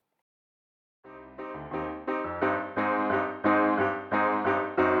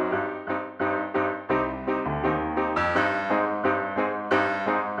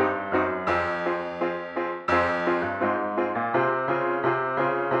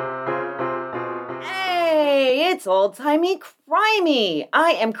It's Old Timey Crimey.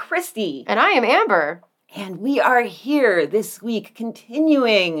 I am Christy. And I am Amber. And we are here this week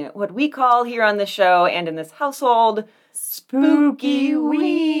continuing what we call here on the show and in this household, Spooky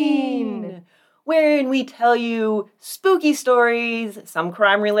Ween, wherein we tell you spooky stories, some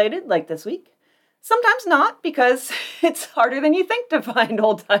crime-related, like this week. Sometimes not, because it's harder than you think to find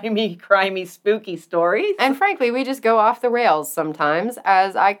old-timey, crimey, spooky stories. And frankly, we just go off the rails sometimes,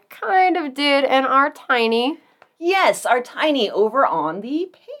 as I kind of did in our Tiny. Yes, our Tiny over on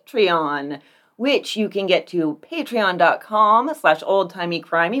the Patreon, which you can get to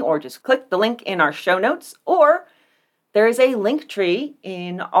patreon.com/oldtimeycrimey, or just click the link in our show notes, or there is a link tree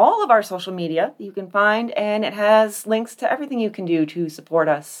in all of our social media that you can find, and it has links to everything you can do to support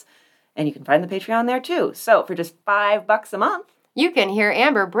us. And you can find the Patreon there too. So for just $5 a month, you can hear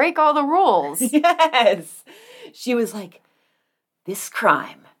Amber break all the rules. Yes. She was like, this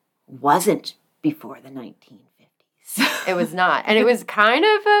crime wasn't before the 1950s. It was not. And it was kind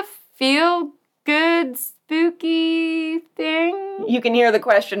of a feel-good, spooky thing. You can hear the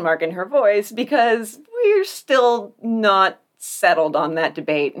question mark in her voice because we're still not settled on that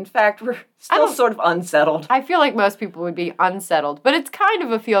debate. In fact, we're still sort of unsettled. I feel like most people would be unsettled, but it's kind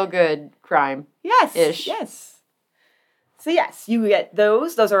of a feel-good crime. Yes. So yes, you get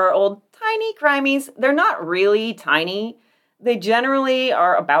those. Those are our old tiny crimies. They're not really tiny. They generally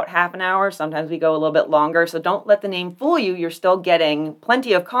are about half an hour. Sometimes we go a little bit longer, so don't let the name fool you. You're still getting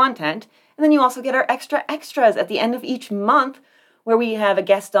plenty of content. And then you also get our extras at the end of each month, where we have a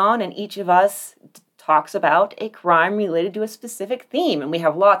guest on and each of us talks about a crime related to a specific theme, and we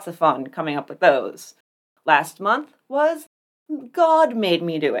have lots of fun coming up with those. Last month was God Made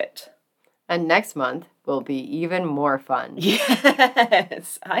Me Do It. And next month will be even more fun.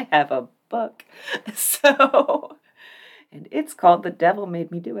 Yes, I have a book. And it's called The Devil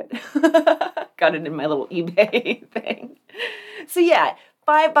Made Me Do It. Got it in my little eBay thing. So yeah,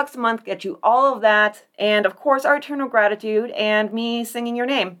 $5 a month gets you all of that, and of course our eternal gratitude and me singing your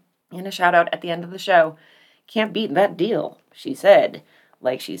name. And a shout out at the end of the show. Can't beat that deal, she said,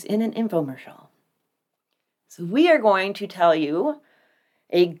 like she's in an infomercial. So we are going to tell you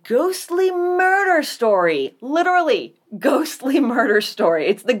a ghostly murder story. Literally, ghostly murder story.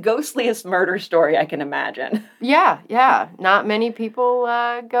 It's the ghostliest murder story I can imagine. Yeah. Not many people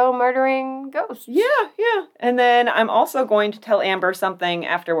go murdering ghosts. Yeah. And then I'm also going to tell Amber something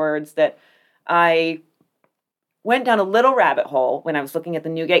afterwards that I went down a little rabbit hole when I was looking at the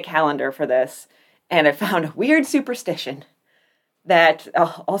Newgate calendar for this, and I found a weird superstition that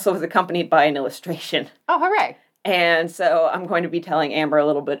also was accompanied by an illustration. Oh, hooray. And so I'm going to be telling Amber a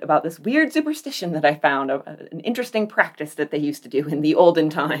little bit about this weird superstition that I found, an interesting practice that they used to do in the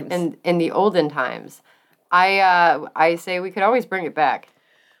olden times. In the olden times. I say we could always bring it back.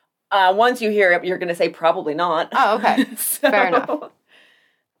 Once you hear it, you're going to say probably not. Oh, okay. Fair enough.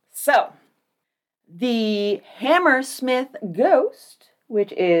 So, the Hammersmith Ghost,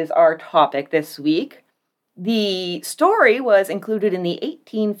 which is our topic this week. The story was included in the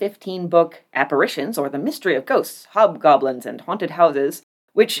 1815 book Apparitions, or The Mystery of Ghosts, Hobgoblins, and Haunted Houses,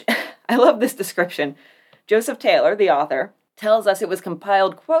 which, I love this description. Joseph Taylor, the author, tells us it was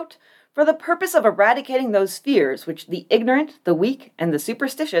compiled, quote, for the purpose of eradicating those fears which the ignorant, the weak, and the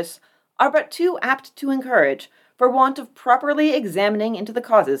superstitious are but too apt to encourage, for want of properly examining into the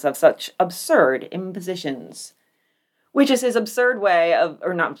causes of such absurd impositions. Which is his absurd way of,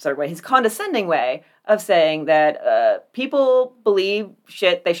 or not absurd way, his condescending way of saying that people believe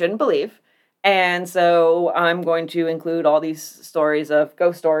shit they shouldn't believe, and so I'm going to include all these stories of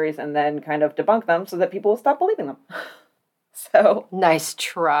ghost stories and then kind of debunk them so that people will stop believing them. So. Nice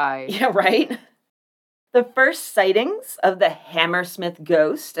try. Yeah, right? The first sightings of the Hammersmith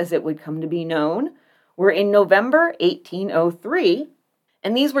Ghost, as it would come to be known, were in November 1803,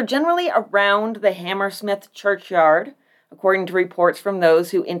 and these were generally around the Hammersmith churchyard, according to reports from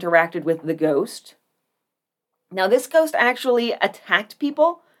those who interacted with the ghost. Now, this ghost actually attacked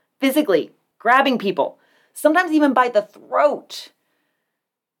people physically, grabbing people, sometimes even by the throat.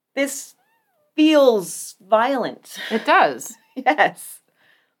 This feels violent. It does. Yes.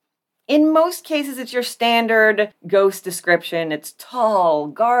 In most cases, it's your standard ghost description. It's tall,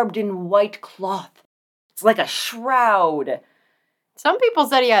 garbed in white cloth. It's like a shroud. Some people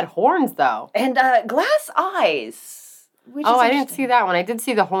said he had horns, though. And glass eyes. I didn't see that one. I did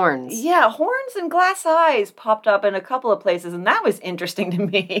see the horns. Yeah, horns and glass eyes popped up in a couple of places, and that was interesting to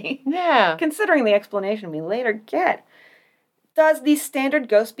me. Yeah. Considering the explanation we later get. Does the standard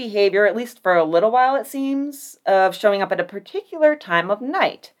ghost behavior, at least for a little while it seems, of showing up at a particular time of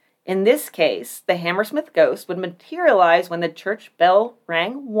night. In this case, the Hammersmith ghost would materialize when the church bell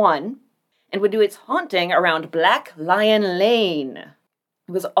rang 1, and would do its haunting around Black Lion Lane.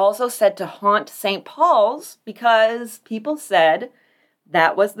 It was also said to haunt St. Paul's because people said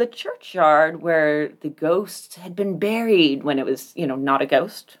that was the churchyard where the ghost had been buried when it was, not a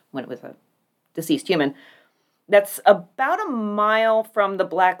ghost, when it was a deceased human. That's about a mile from the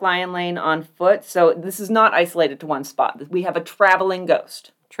Black Lion Lane on foot, so this is not isolated to one spot. We have a traveling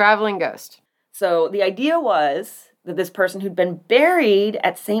ghost. Traveling ghost. So the idea was that this person who'd been buried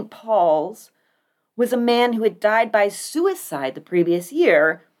at St. Paul's was a man who had died by suicide the previous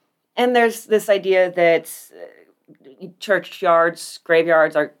year. And there's this idea that churchyards,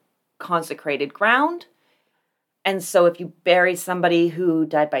 graveyards are consecrated ground. And so if you bury somebody who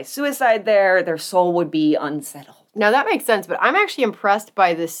died by suicide there, their soul would be unsettled. Now that makes sense, but I'm actually impressed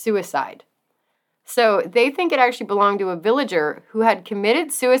by this suicide. So they think it actually belonged to a villager who had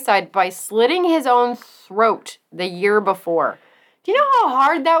committed suicide by slitting his own throat the year before. Do you know how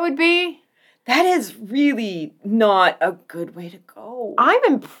hard that would be? That is really not a good way to go. I'm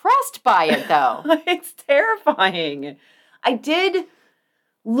impressed by it, though. It's terrifying. I did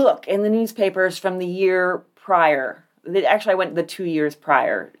look in the newspapers from the year prior. Actually, I went the 2 years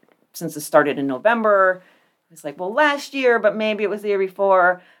prior, since it started in November. It's like, well, last year, but maybe it was the year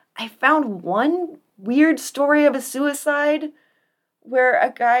before. I found one weird story of a suicide where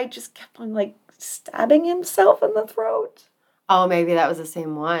a guy just kept on, stabbing himself in the throat. Oh, maybe that was the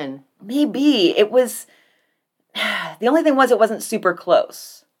same one. Maybe. It was... The only thing was it wasn't super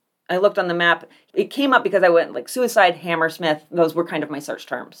close. I looked on the map. It came up because I went, suicide, Hammersmith. Those were kind of my search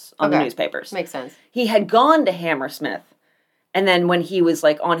terms on the newspapers. Makes sense. He had gone to Hammersmith, and then when he was,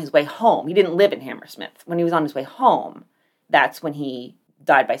 on his way home, he didn't live in Hammersmith. When he was on his way home, that's when he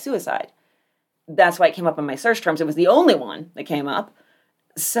died by suicide. That's why it came up on my search terms. It was the only one that came up.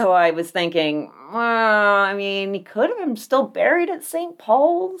 So I was thinking, he could have been still buried at St.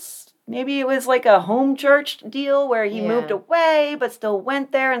 Paul's. Maybe it was a home church deal where he moved away but still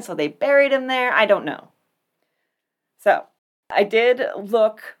went there, and so they buried him there. I don't know. So I did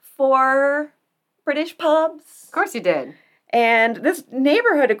look for British pubs. Of course you did. And this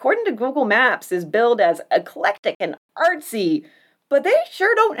neighborhood, according to Google Maps, is billed as eclectic and artsy, but they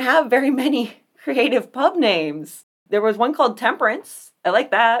sure don't have very many creative pub names. There was one called Temperance. I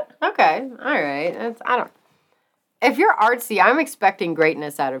like that. Okay, all right. If you're artsy, I'm expecting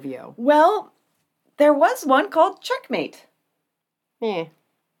greatness out of you. Well, there was one called Checkmate. Yeah.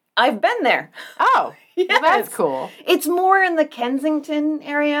 I've been there. Oh, yes. Well, that's cool. It's more in the Kensington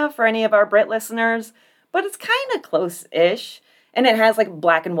area for any of our Brit listeners, but it's kind of close-ish. And it has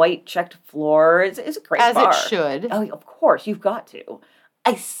black and white checked floor. It's a great bar. As it should. Oh, of course, you've got to.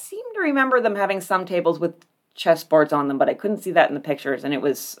 I seem to remember them having some tables with chessboards on them, but I couldn't see that in the pictures, and it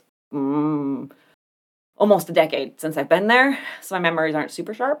was almost a decade since I've been there, so my memories aren't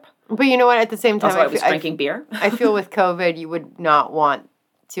super sharp. But you know what? At the same time, Also, I was drinking beer. I feel with COVID, you would not want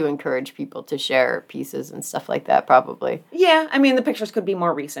to encourage people to share pieces and stuff like that, probably. Yeah, the pictures could be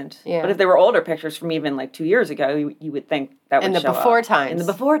more recent. Yeah. But if they were older pictures from even 2 years ago, you would think that would show up. In the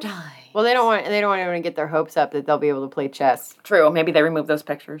before times. Well, they don't want anyone to get their hopes up that they'll be able to play chess. True. Maybe they removed those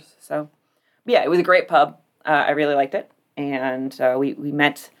pictures. So, yeah, it was a great pub. I really liked it. And we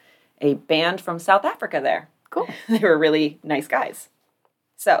met a band from South Africa there. Cool. They were really nice guys.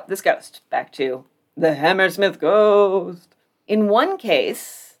 So, this ghost, back to the Hammersmith ghost. In one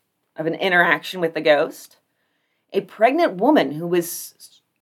case of an interaction with the ghost, a pregnant woman who was,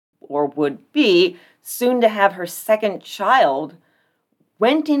 or would be, soon to have her second child,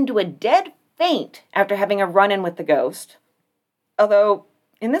 went into a dead faint after having a run-in with the ghost. Although,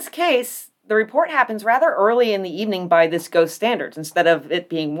 in this case, the report happens rather early in the evening by this ghost standards. Instead of it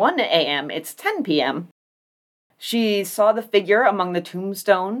being 1 a.m., it's 10 p.m. She saw the figure among the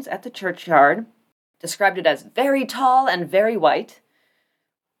tombstones at the churchyard, described it as very tall and very white,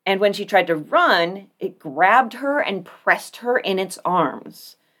 and when she tried to run, it grabbed her and pressed her in its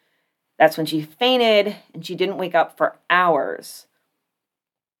arms. That's when she fainted, and she didn't wake up for hours.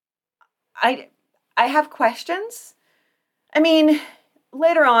 I have questions.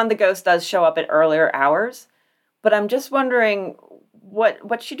 Later on, the ghost does show up at earlier hours, but I'm just wondering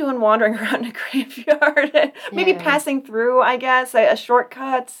what's she doing wandering around a graveyard? Maybe passing through, I guess, a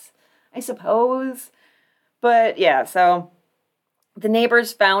shortcut, I suppose. But yeah, so the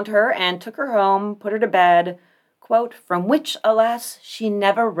neighbors found her and took her home, put her to bed, quote, from which, alas, she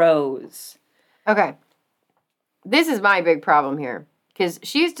never rose. Okay. This is my big problem here, because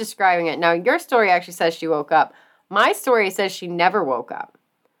she's describing it. Now, your story actually says she woke up. My story says she never woke up.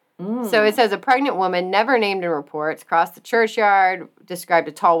 So it says a pregnant woman, never named in reports, crossed the churchyard, described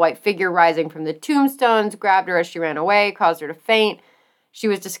a tall white figure rising from the tombstones, grabbed her as she ran away, caused her to faint. She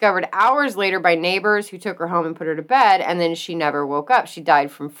was discovered hours later by neighbors who took her home and put her to bed, and then she never woke up. She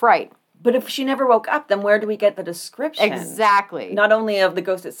died from fright. But if she never woke up, then where do we get the description? Exactly. Not only of the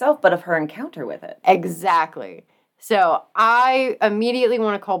ghost itself, but of her encounter with it. Exactly. So I immediately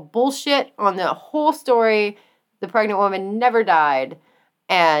want to call bullshit on the whole story. The pregnant woman never died,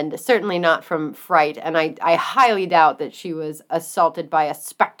 and certainly not from fright. And I highly doubt that she was assaulted by a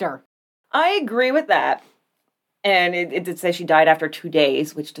specter. I agree with that. And it did say she died after 2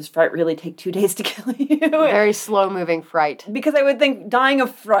 days, which does fright really take 2 days to kill you? Very slow-moving fright. Because I would think dying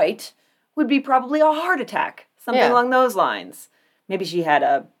of fright would be probably a heart attack. Something along those lines. Maybe she had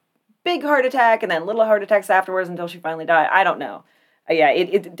a big heart attack and then little heart attacks afterwards until she finally died. I don't know.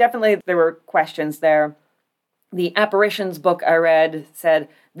 It definitely, there were questions there. The apparitions book I read said,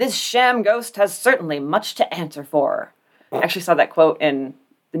 "This sham ghost has certainly much to answer for." I actually saw that quote in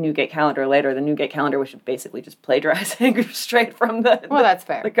the Newgate Calendar later. The Newgate Calendar, which is basically just plagiarizing straight from that's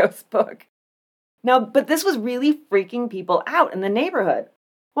fair. The ghost book. No, but this was really freaking people out in the neighborhood.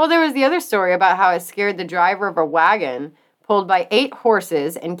 Well, there was the other story about how it scared the driver of a wagon pulled by 8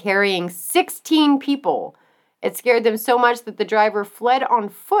 horses and carrying 16 people. It scared them so much that the driver fled on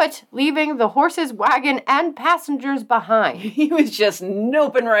foot, leaving the horses, wagon, and passengers behind. He was just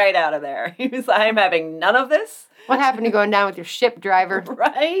noping right out of there. He was like, "I'm having none of this." What happened to going down with your ship, driver?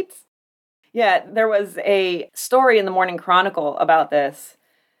 Right? Yeah, there was a story in the Morning Chronicle about this,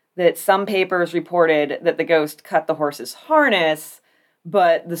 that some papers reported that the ghost cut the horse's harness,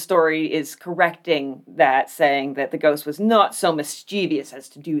 but the story is correcting that, saying that the ghost was not so mischievous as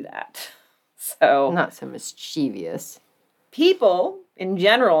to do that. So, not so mischievous. People, in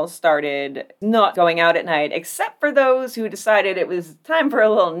general, started not going out at night, except for those who decided it was time for a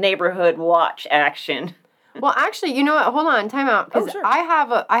little neighborhood watch action. Well, actually, you know what? Hold on, time out. Because sure. I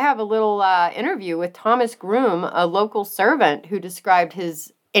have a little interview with Thomas Groom, a local servant, who described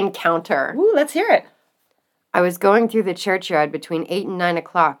his encounter. Ooh, let's hear it. "I was going through the churchyard between 8 and 9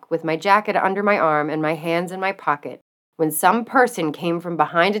 o'clock with my jacket under my arm and my hands in my pocket when some person came from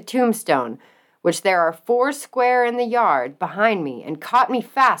behind a tombstone, which there are 4 square in the yard, behind me, and caught me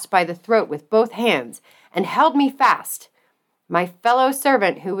fast by the throat with both hands and held me fast. My fellow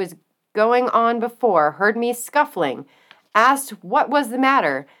servant, who was going on before, heard me scuffling, asked what was the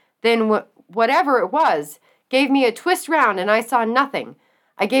matter, then whatever it was, gave me a twist round and I saw nothing.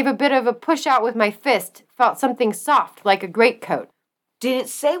 I gave a bit of a push out with my fist, felt something soft like a greatcoat." Did it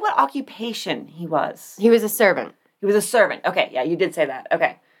say what occupation he was? He was a servant. He was a servant. Okay, yeah, you did say that.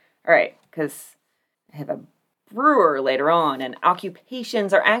 Okay. All right, because I have a brewer later on, and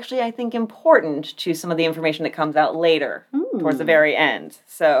occupations are actually, I think, important to some of the information that comes out later, towards the very end.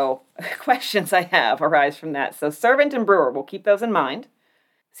 So, questions I have arise from that. So, servant and brewer, we'll keep those in mind.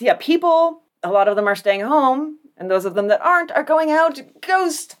 So, yeah, people, a lot of them are staying home, and those of them that aren't are going out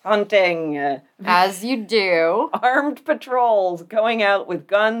ghost hunting. As you do. Armed patrols going out with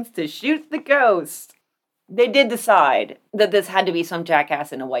guns to shoot the ghost. They did decide that this had to be some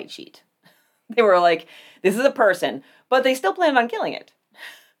jackass in a white sheet. They were like, this is a person, but they still planned on killing it.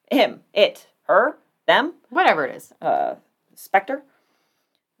 Him, it, her, them. Whatever it is. Spectre.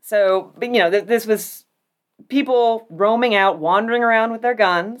 So, but, this was people roaming out, wandering around with their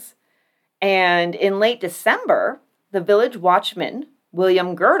guns. And in late December, the village watchman,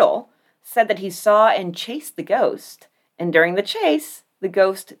 William Girdle, said that he saw and chased the ghost. And during the chase, the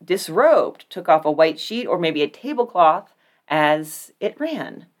ghost disrobed, took off a white sheet or maybe a tablecloth as it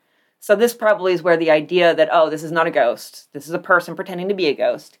ran. So this probably is where the idea that, oh, this is not a ghost, this is a person pretending to be a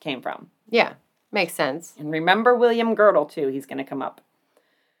ghost, came from. Yeah, makes sense. And remember William Girdle, too. He's going to come up.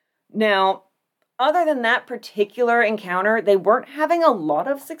 Now, other than that particular encounter, they weren't having a lot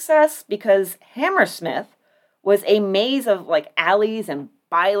of success because Hammersmith was a maze of, alleys and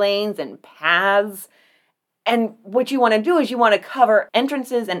bylanes and paths. And what you want to do is you want to cover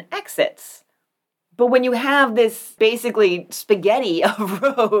entrances and exits. But when you have this basically spaghetti of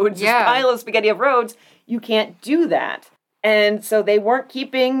roads, this pile of spaghetti of roads, you can't do that. And so they weren't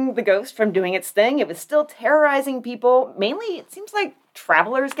keeping the ghost from doing its thing. It was still terrorizing people. Mainly, it seems like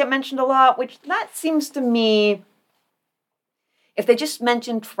travelers get mentioned a lot, which that seems to me, if they just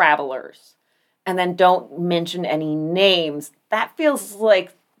mention travelers and then don't mention any names, that feels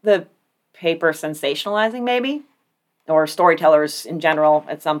like the paper sensationalizing maybe, or storytellers in general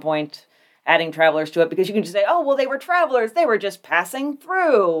at some point adding travelers to it, because you can just say, oh, well, they were travelers, they were just passing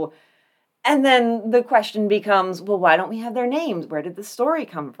through. And then the question becomes, well, why don't we have their names? Where did the story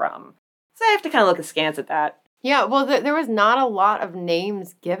come from? So I have to kind of look askance at that. Yeah, well, there was not a lot of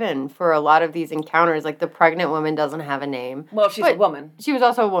names given for a lot of these encounters. Like, the pregnant woman doesn't have a name. Well, she's a woman. She was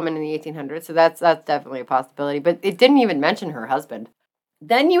also a woman in the 1800s, so that's definitely a possibility. But it didn't even mention her husband.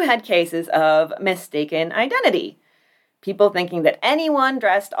 Then you had cases of mistaken identity. People thinking that anyone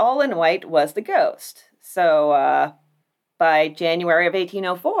dressed all in white was the ghost. So, by January of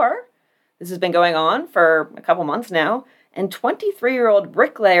 1804, this has been going on for a couple months now, and 23-year-old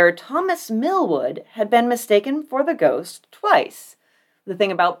bricklayer Thomas Millwood had been mistaken for the ghost twice. The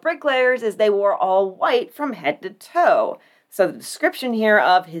thing about bricklayers is they wore all white from head to toe. So the description here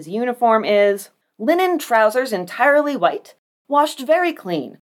of his uniform is linen trousers entirely white, washed very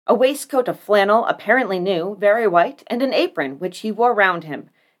clean, a waistcoat of flannel apparently new, very white, and an apron which he wore round him.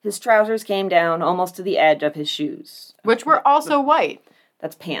 His trousers came down almost to the edge of his shoes. Which were also white.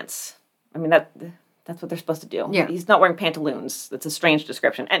 That's pants. I mean, that's what they're supposed to do. Yeah. He's not wearing pantaloons. That's a strange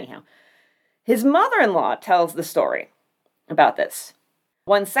description. Anyhow, his mother-in-law tells the story about this.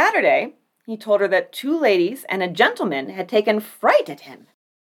 One Saturday, he told her that 2 ladies and a gentleman had taken fright at him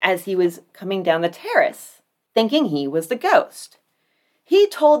as he was coming down the terrace, thinking he was the ghost. He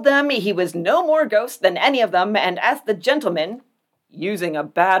told them he was no more ghost than any of them, and asked the gentleman, using a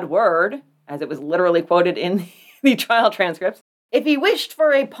bad word, as it was literally quoted in the trial transcripts, if he wished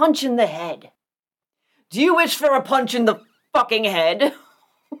for a punch in the head. Do you wish for a punch in the fucking head?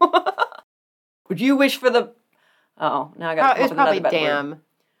 Would you wish for the... Oh, now I gotta come up with probably another bad damn. word.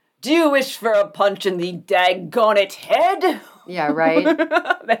 Do you wish for a punch in the daggone head? Yeah, right?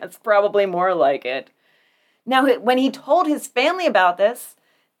 That's probably more like it. Now, when he told his family about this,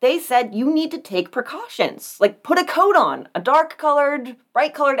 they said you need to take precautions. Like, put a coat on, a dark-colored,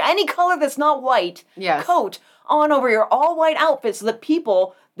 bright-colored, any color that's not white, Yes. coat on over your all-white outfit so that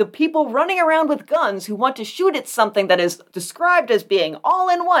the people running around with guns who want to shoot at something that is described as being all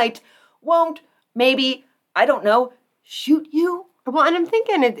in white won't, maybe, I don't know, shoot you? Well, and I'm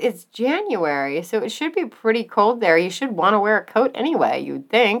thinking it's January, so it should be pretty cold there. You should want to wear a coat anyway, you'd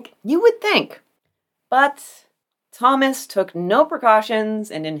think. You would think. But Thomas took no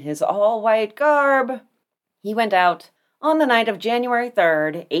precautions, and in his all-white garb, he went out on the night of January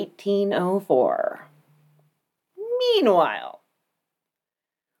 3rd, 1804. Meanwhile,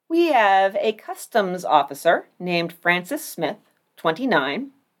 we have a customs officer named Francis Smith, 29.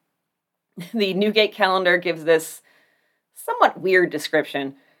 The Newgate calendar gives this somewhat weird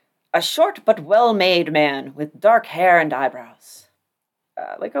description. A short but well-made man with dark hair and eyebrows.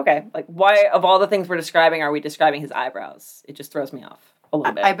 Okay. Why, of all the things we're describing, are we describing his eyebrows? It just throws me off a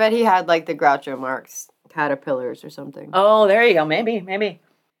little bit. I bet he had, the Groucho Marx caterpillars or something. Oh, there you go. Maybe.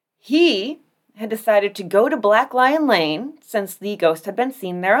 He had decided to go to Black Lion Lane, since the ghost had been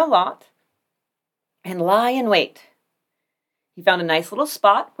seen there a lot, and lie in wait. He found a nice little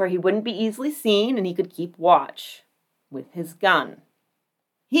spot where he wouldn't be easily seen, and he could keep watch with his gun.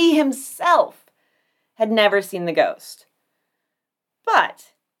 He himself had never seen the ghost.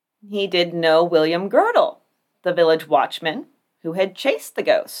 But he did know William Girdle, the village watchman, who had chased the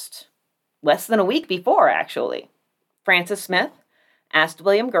ghost. Less than a week before, actually. Francis Smith asked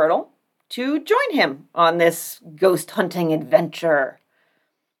William Girdle to join him on this ghost hunting adventure.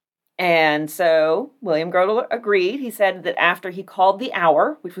 And so William Girdle agreed. He said that after he called the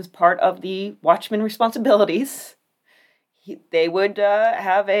hour, which was part of the watchman responsibilities, they would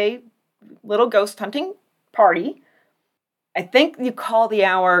have a little ghost hunting party. I think you call the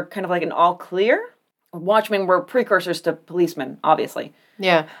hour kind of like an all clear. Watchmen were precursors to policemen, obviously.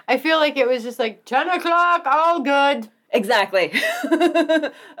 Yeah. I feel like it was just 10 o'clock, all good. Exactly.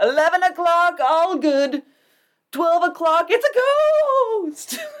 11 o'clock, all good. 12 o'clock, it's a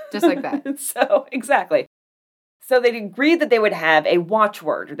ghost. Just like that. So, exactly. So they agreed that they would have a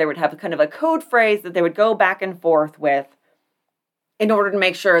watchword, or they would have kind of a code phrase that they would go back and forth with in order to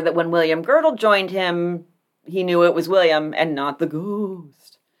make sure that when William Girdle joined him, he knew it was William and not the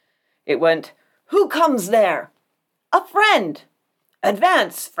ghost. It went, "Who comes there? A friend.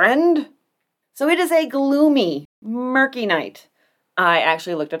 Advance, friend." So it is a gloomy, murky night. I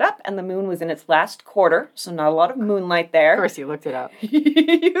actually looked it up, and the moon was in its last quarter, so not a lot of moonlight there. Of course you looked it up.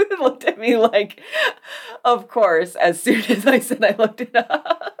 You looked at me like, of course, as soon as I said I looked it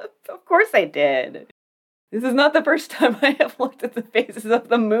up. Of course I did. This is not the first time I have looked at the phases of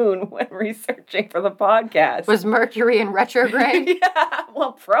the moon when researching for the podcast. Was Mercury in retrograde? Yeah,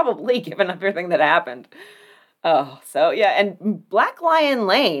 well, probably, given everything that happened. Oh, so yeah, and Black Lion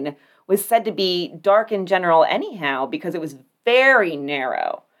Lane was said to be dark in general anyhow because it was very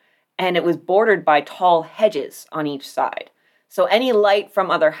narrow, and it was bordered by tall hedges on each side. So any light from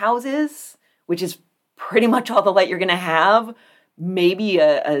other houses, which is pretty much all the light you're going to have, maybe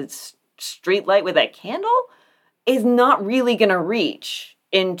a street light with a candle, is not really going to reach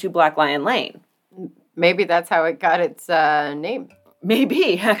into Black Lion Lane. Maybe that's how it got its name.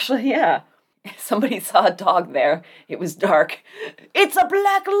 Maybe, actually, yeah. Somebody saw a dog there. It was dark. It's a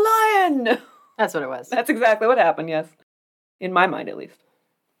black lion! That's what it was. That's exactly what happened, yes. In my mind, at least.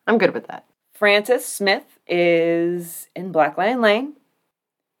 I'm good with that. Francis Smith is in Black Lion Lane.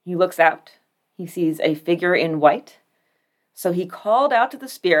 He looks out. He sees a figure in white. So he called out to the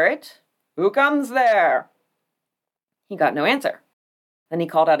spirit, "Who comes there?" He got no answer. Then he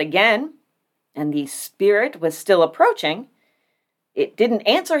called out again, and the spirit was still approaching. It didn't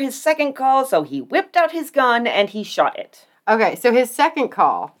answer his second call, so he whipped out his gun and he shot it. Okay, so his second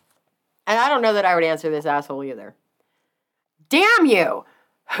call, and I don't know that I would answer this asshole either. Damn you!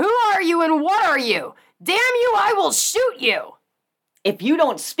 Who are you and what are you? Damn you, I will shoot you! If you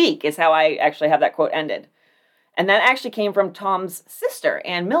don't speak is how I actually have that quote ended. And that actually came from Tom's sister,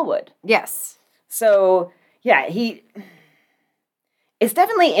 Anne Millwood. Yes. So, yeah, it's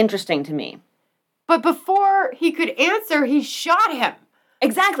definitely interesting to me. But before he could answer, he shot him.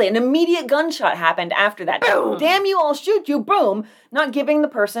 Exactly. An immediate gunshot happened after that. Boom. Damn you, I'll shoot you. Boom. Not giving the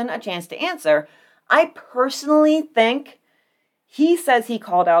person a chance to answer. I personally think he says he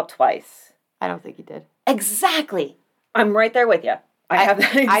called out twice. I don't think he did. Exactly. I'm right there with you.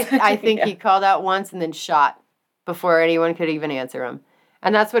 I think he called out once and then shot before anyone could even answer him.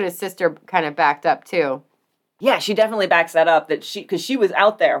 And that's what his sister kind of backed up too. Yeah, she definitely backs that up, because she was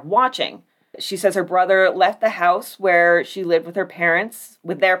out there watching. She says her brother left the house where she lived with their parents,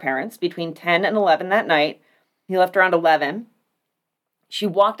 between 10 and 11 that night. He left around 11. She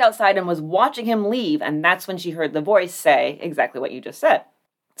walked outside and was watching him leave, and that's when she heard the voice say exactly what you just said.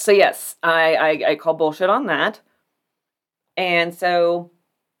 So yes, I call bullshit on that. And so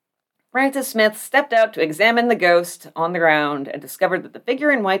Francis Smith stepped out to examine the ghost on the ground and discovered that the figure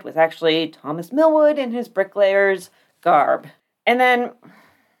in white was actually Thomas Millwood in his bricklayer's garb. And then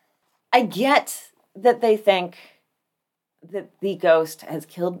I get that they think that the ghost has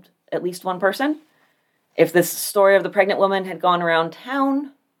killed at least one person. If this story of the pregnant woman had gone around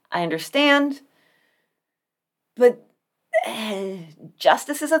town, I understand. But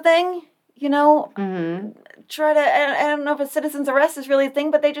justice is a thing, you know? Mm-hmm. I don't know if a citizen's arrest is really a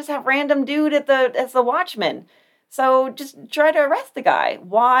thing, but they just have random dude as the watchman. So just try to arrest the guy.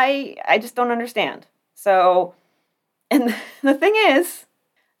 Why? I just don't understand. So, and the thing is,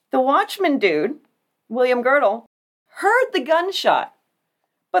 the watchman dude, William Girdle, heard the gunshot,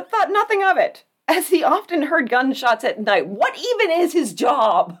 but thought nothing of it, as he often heard gunshots at night. What even is his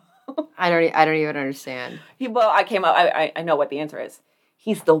job? I don't even understand. I know what the answer is.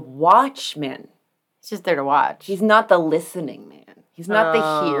 He's the watchman. He's just there to watch. He's not the listening man. He's not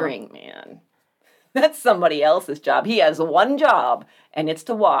the hearing man. That's somebody else's job. He has one job, and it's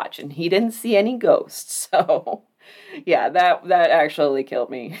to watch, and he didn't see any ghosts. So, yeah, that actually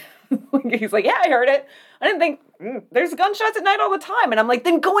killed me. He's like, yeah, I heard it. I didn't think, there's gunshots at night all the time. And I'm like,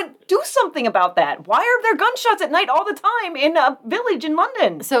 then go and do something about that. Why are there gunshots at night all the time in a village in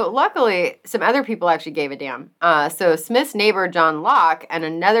London? So luckily, some other people actually gave a damn. So Smith's neighbor, John Locke, and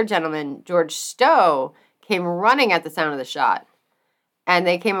another gentleman, George Stowe, came running at the sound of the shot. And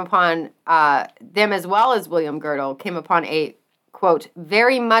they came upon, them as well as William Girdle, came upon a, quote,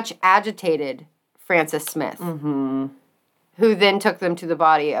 very much agitated Francis Smith, who then took them to the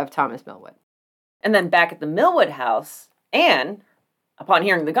body of Thomas Millwood. And then back at the Millwood house, Anne, upon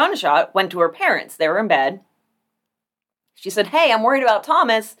hearing the gunshot, went to her parents. They were in bed. She said, hey, I'm worried about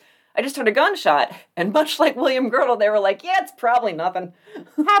Thomas. I just heard a gunshot. And much like William Girdle, they were like, yeah, it's probably nothing.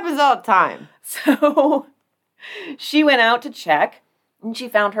 Happens all the time. So she went out to check, and she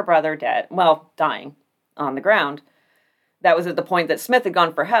found her brother dying on the ground. That was at the point that Smith had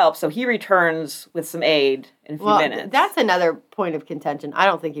gone for help, so he returns with some aid in a few minutes. That's another point of contention. I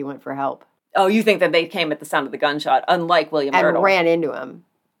don't think he went for help. Oh, you think that they came at the sound of the gunshot, unlike William Girdle. And ran into him.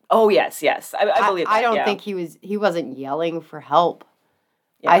 Oh, yes. I believe that, I don't think he wasn't yelling for help.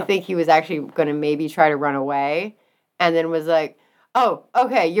 Yeah. I think he was actually going to maybe try to run away, and then was like, oh,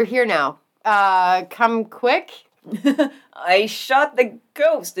 okay, you're here now. Come quick. I shot the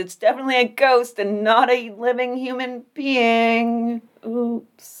ghost. It's definitely a ghost and not a living human being.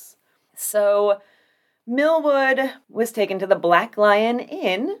 Oops. So Millwood was taken to the Black Lion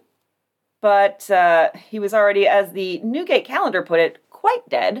Inn, but he was already, as the Newgate calendar put it, quite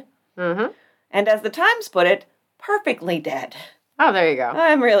dead. Mm-hmm. And as the Times put it, perfectly dead. Oh, there you go.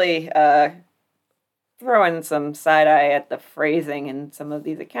 I'm really throwing some side-eye at the phrasing in some of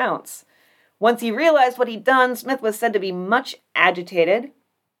these accounts. Once he realized what he'd done, Smith was said to be much agitated.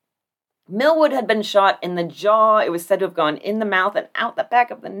 Millwood had been shot in the jaw. It was said to have gone in the mouth and out the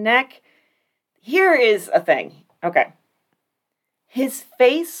back of the neck. Here is a thing. Okay. His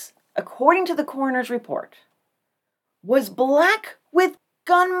face, according to the coroner's report, was black with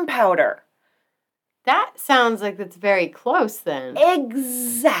gunpowder. That sounds like that's very close then.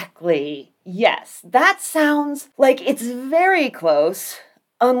 Exactly. Yes. That sounds like it's very close.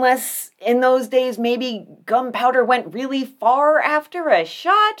 Unless in those days maybe gunpowder went really far after a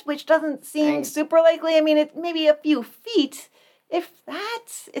shot, which doesn't seem super likely. I mean, it maybe a few feet. If that,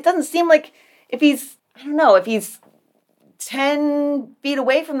 it doesn't seem like if he's, I don't know, if he's 10 feet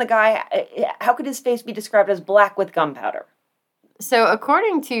away from the guy, how could his face be described as black with gunpowder? So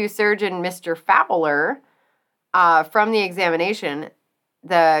according to Surgeon Mr. Fowler, from the examination,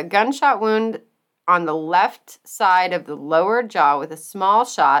 the gunshot wound on the left side of the lower jaw with a small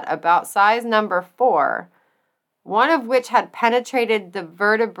shot about size number 4, one of which had penetrated the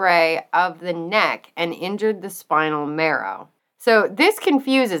vertebrae of the neck and injured the spinal marrow. So this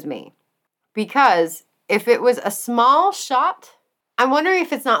confuses me because if it was a small shot, I'm wondering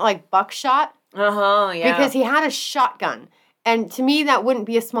if it's not like buckshot. Yeah. Because he had a shotgun. And to me, that wouldn't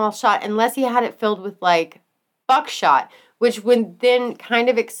be a small shot unless he had it filled with like buckshot, which would then kind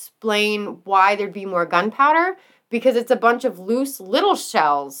of explain why there'd be more gunpowder, because it's a bunch of loose little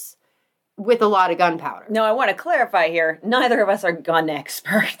shells with a lot of gunpowder. Now, I want to clarify here, neither of us are gun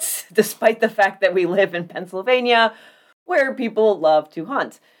experts, despite the fact that we live in Pennsylvania, where people love to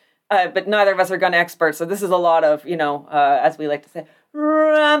hunt. But neither of us are gun experts, so this is a lot of, as we like to say,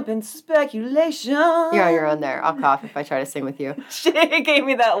 rampant speculation. Yeah, you're on there. I'll cough if I try to sing with you. She gave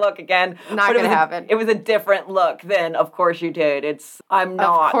me that look again. Not going to happen. It was a different look than, of course you did. I'm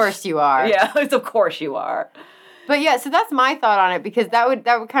not. Of course you are. Yeah, it's of course you are. But yeah, so that's my thought on it, because that would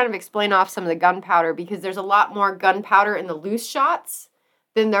kind of explain off some of the gunpowder, because there's a lot more gunpowder in the loose shots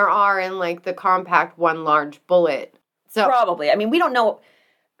than there are in like the compact one large bullet. So probably. I mean, we don't know.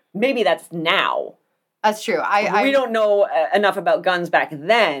 Maybe that's now. That's true. We don't know enough about guns back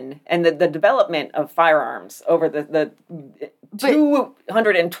then, and the development of firearms over the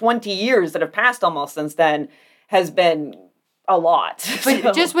 220 years that have passed almost since then has been a lot.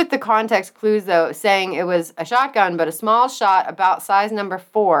 But just with the context clues, though, saying it was a shotgun, but a small shot about size number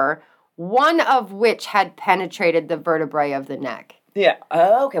 4, one of which had penetrated the vertebrae of the neck. Yeah.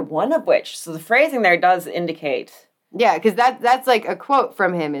 Okay, one of which. So the phrasing there does indicate. Yeah, because that's like a quote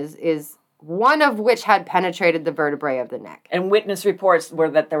from him is one of which had penetrated the vertebrae of the neck. And witness reports were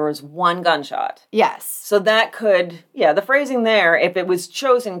that there was one gunshot. Yes. So that could, the phrasing there, if it was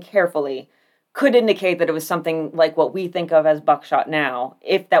chosen carefully, could indicate that it was something like what we think of as buckshot now,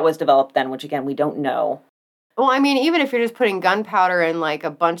 if that was developed then, which again, we don't know. Well, I mean, even if you're just putting gunpowder and like a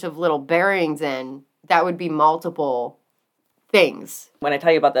bunch of little bearings in, that would be multiple things. When I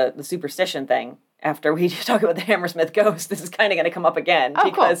tell you about the superstition thing, after we talk about the Hammersmith ghost, this is kind of going to come up again,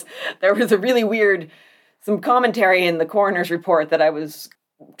 because there was a really weird, some commentary in the coroner's report that I was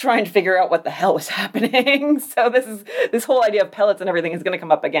trying to figure out what the hell was happening. So this whole idea of pellets and everything is going to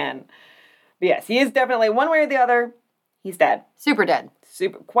come up again. But yes, he is definitely, one way or the other, he's dead. Super dead.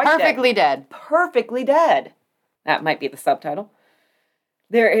 Quite Perfectly dead. Perfectly dead. That might be the subtitle.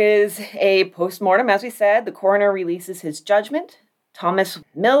 There is a postmortem, as we said. The coroner releases his judgment. Thomas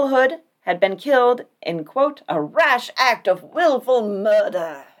Milhood had been killed in, quote, a rash act of willful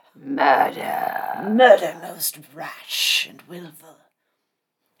murder. Murder most rash and willful.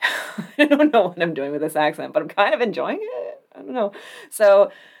 I don't know what I'm doing with this accent, but I'm kind of enjoying it. I don't know.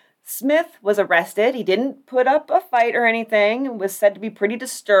 So Smith was arrested. He didn't put up a fight or anything and was said to be pretty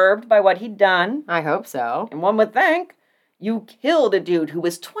disturbed by what he'd done. I hope so. And one would think, you killed a dude who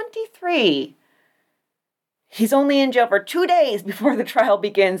was 23. He's only in jail for 2 days before the trial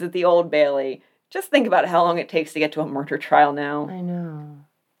begins at the Old Bailey. Just think about how long it takes to get to a murder trial now. I know.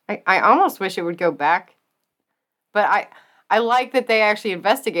 I almost wish it would go back. But I like that they actually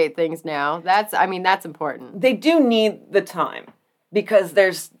investigate things now. That's important. They do need the time,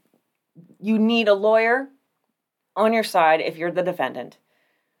 because you need a lawyer on your side if you're the defendant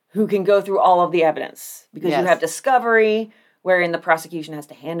who can go through all of the evidence, because you have discovery, wherein the prosecution has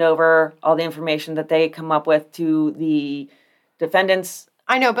to hand over all the information that they come up with to the defendants.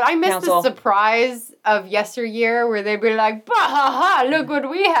 I know, but I miss counsel. the surprise of yesteryear where they'd be like, bah, ha, ha, look what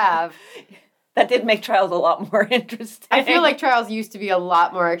we have. That did make trials a lot more interesting. I feel like trials used to be a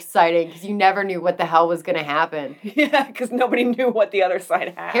lot more exciting because you never knew what the hell was going to happen. Yeah, because nobody knew what the other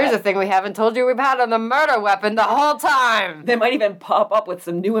side had. Here's the thing we haven't told you we've had on the murder weapon the whole time. They might even pop up with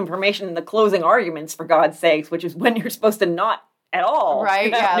some new information in the closing arguments, for God's sakes, which is when you're supposed to not at all. Right,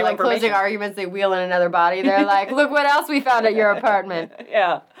 yeah, like closing arguments, they wheel in another body. They're like, look what else we found at your apartment.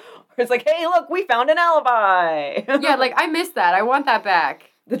 Yeah. It's like, hey, look, we found an alibi. Yeah, like, I miss that. I want that back.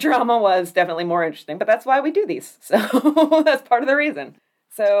 The drama was definitely more interesting, but that's why we do these. So that's part of the reason.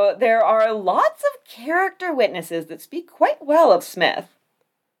 So there are lots of character witnesses that speak quite well of Smith.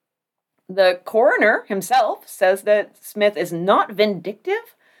 The coroner himself says that Smith is not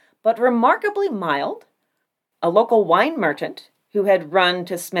vindictive, but remarkably mild. A local wine merchant who had run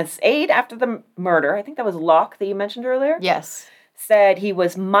to Smith's aid after the murder, I think that was Locke that you mentioned earlier, Yes. said he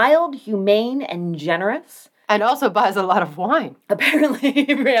was mild, humane, and generous. And also buys a lot of wine. Apparently,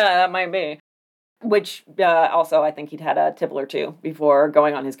 yeah, that might be. Which also, I think he'd had a tipple or two before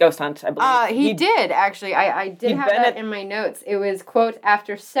going on his ghost hunt, I believe. He did, actually. I did have that in my notes. It was, quote,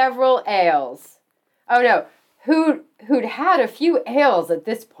 after several ales. Oh, no. Who'd had a few ales at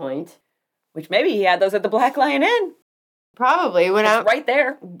this point. Which maybe he had those at the Black Lion Inn. Probably. Went out right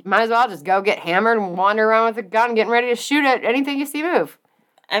there. Might as well just go get hammered and wander around with a gun, getting ready to shoot at anything you see move.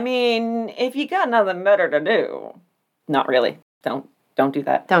 I mean, if you got nothing better to do. Not really. Don't do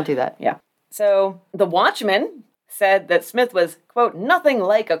that. Don't do that. Yeah. So, the Watchman said that Smith was, quote, nothing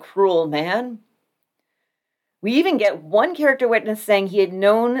like a cruel man. We even get one character witness saying he had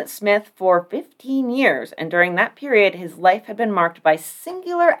known Smith for 15 years, and during that period, his life had been marked by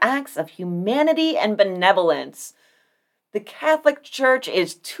singular acts of humanity and benevolence. The Catholic Church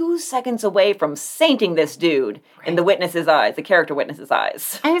is 2 seconds away from sainting this dude in the witness's eyes, the character witness's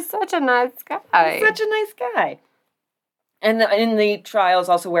eyes. He's such a nice guy. He's such a nice guy. And in the trial is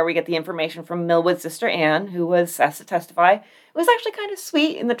also where we get the information from Millwood's sister Anne, who was asked to testify. It was actually kind of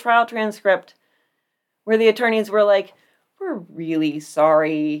sweet in the trial transcript, where the attorneys were like, we're really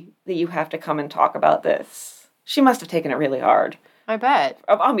sorry that you have to come and talk about this. She must have taken it really hard. I bet.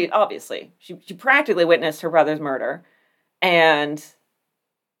 Obviously. She practically witnessed her brother's murder. And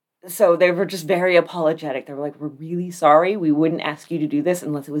so they were just very apologetic. They were like, we're really sorry. We wouldn't ask you to do this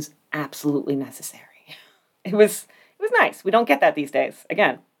unless it was absolutely necessary. It was nice. We don't get that these days.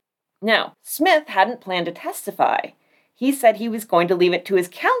 Again. Now, Smith hadn't planned to testify. He said he was going to leave it to his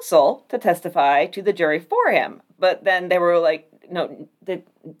counsel to testify to the jury for him. But then they were like, no,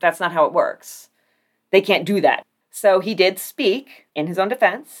 that's not how it works. They can't do that. So he did speak in his own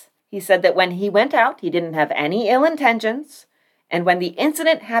defense. He said that when he went out, he didn't have any ill intentions. And when the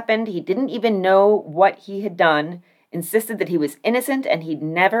incident happened, he didn't even know what he had done, insisted that he was innocent and he'd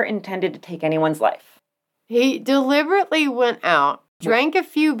never intended to take anyone's life. He deliberately went out, drank a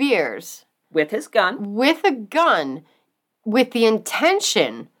few beers. With his gun. With a gun, with the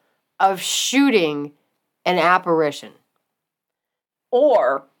intention of shooting an apparition.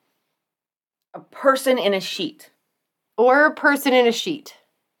 Or a person in a sheet. Or a person in a sheet.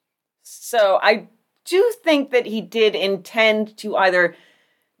 So I do think that he did intend to either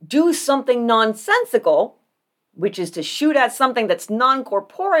do something nonsensical, which is to shoot at something that's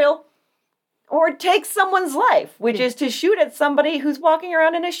non-corporeal, or take someone's life, which is to shoot at somebody who's walking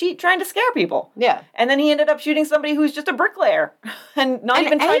around in a sheet trying to scare people. Yeah. And then he ended up shooting somebody who's just a bricklayer and not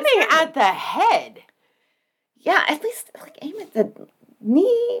even trying to aiming at the head. Yeah, at least like aim at the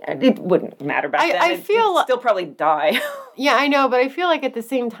knee. It wouldn't matter back then. I feel it'd still probably die. Yeah, I know, but I feel like at the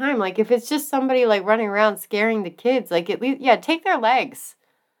same time, like if it's just somebody like running around scaring the kids, like at least take their legs.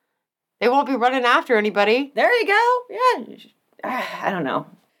 They won't be running after anybody. There you go. Yeah. I don't know.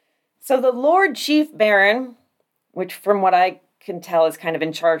 So the Lord Chief Baron, which from what I can tell is kind of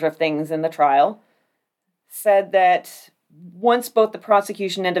in charge of things in the trial, said that once both the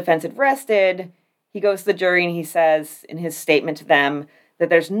prosecution and defense had rested, he goes to the jury and he says in his statement to them that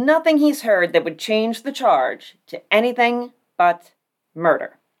there's nothing he's heard that would change the charge to anything but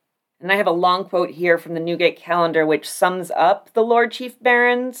murder. And I have a long quote here from the Newgate Calendar which sums up the Lord Chief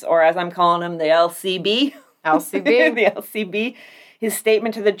Barons, or as I'm calling them, the LCB. LCB? The LCB. His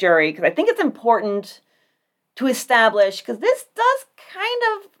statement to the jury, because I think it's important to establish, because this does kind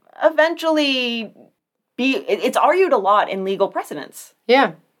of eventually it's argued a lot in legal precedents.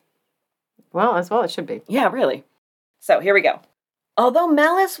 Yeah. Well, as well it should be. Yeah, really. So, here we go. Although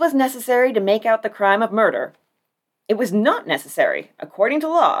malice was necessary to make out the crime of murder, it was not necessary, according to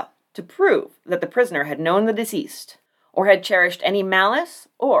law, to prove that the prisoner had known the deceased, or had cherished any malice,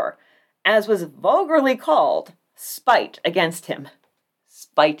 or, as was vulgarly called, spite against him.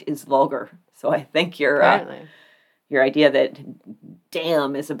 Spite is vulgar, so I think your idea that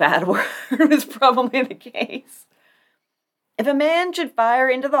damn is a bad word is probably the case. If a man should fire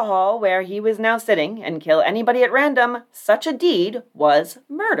into the hall where he was now sitting and kill anybody at random, such a deed was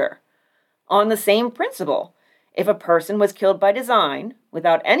murder. On the same principle, if a person was killed by design,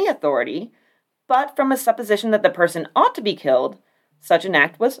 without any authority, but from a supposition that the person ought to be killed, such an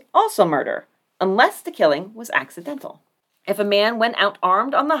act was also murder, unless the killing was accidental. If a man went out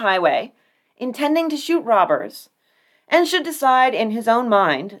armed on the highway, intending to shoot robbers, and should decide in his own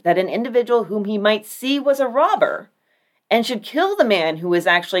mind that an individual whom he might see was a robber, and should kill the man who is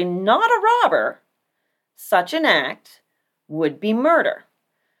actually not a robber, such an act would be murder.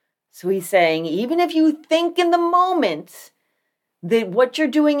 So he's saying, even if you think in the moment that what you're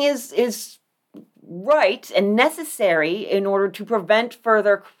doing is right and necessary in order to prevent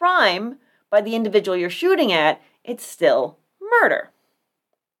further crime by the individual you're shooting at, it's still murder.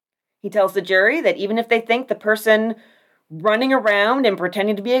 He tells the jury that even if they think the person running around and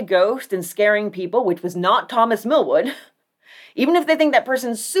pretending to be a ghost and scaring people, which was not Thomas Millwood, even if they think that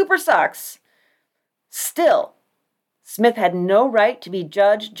person super sucks, still, Smith had no right to be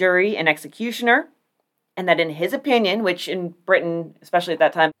judge, jury, and executioner, and that in his opinion, which in Britain, especially at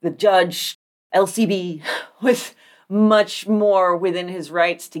that time, the judge, LCB, was much more within his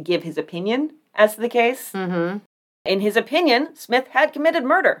rights to give his opinion as to the case. Mm-hmm. In his opinion, Smith had committed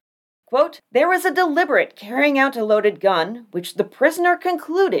murder. Quote, there was a deliberate carrying out a loaded gun, which the prisoner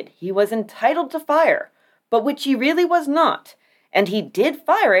concluded he was entitled to fire, but which he really was not, and he did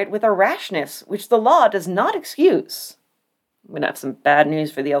fire it with a rashness which the law does not excuse. I'm going to have some bad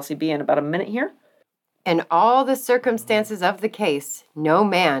news for the LCB in about a minute here. In all the circumstances of the case, no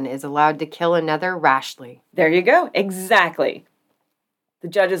man is allowed to kill another rashly. There you go. Exactly. The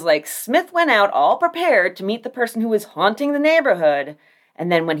judge is like, Smith went out all prepared to meet the person who was haunting the neighborhood,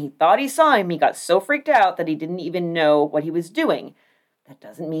 and then when he thought he saw him, he got so freaked out that he didn't even know what he was doing. That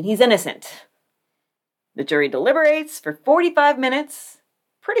doesn't mean he's innocent. The jury deliberates for 45 minutes.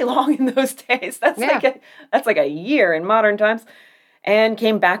 Pretty long in those days. That's like a year in modern times. And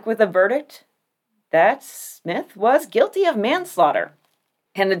came back with a verdict that Smith was guilty of manslaughter.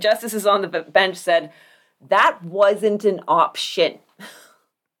 And the justices on the bench said, that wasn't an option.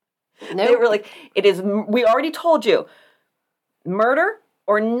 Nope. They were like, we already told you, murder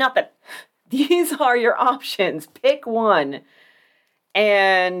or nothing. These are your options. Pick one.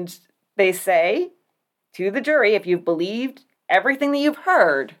 And they say to the jury, if you've believed everything that you've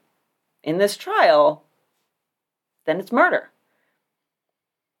heard in this trial, then it's murder.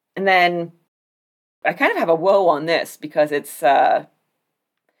 And then I kind of have a woe on this because it's, let's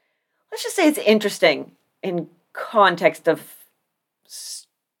just say it's interesting in context of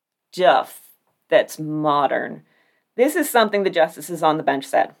stuff that's modern. This is something the justices on the bench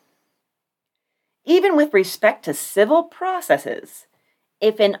said. Even with respect to civil processes,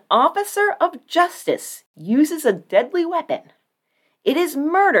 if an officer of justice uses a deadly weapon, it is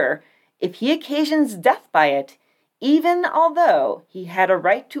murder if he occasions death by it, even although he had a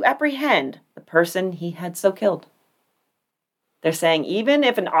right to apprehend the person he had so killed. They're saying even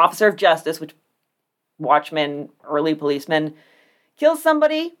if an officer of justice, which watchmen, early policemen, kills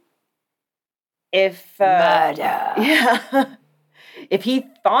somebody, if murder. Yeah, if he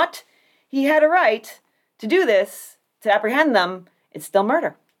thought he had a right to do this, to apprehend them, it's still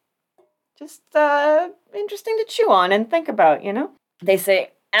murder. Just interesting to chew on and think about, you know? They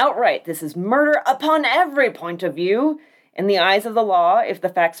say outright, this is murder upon every point of view. In the eyes of the law, if the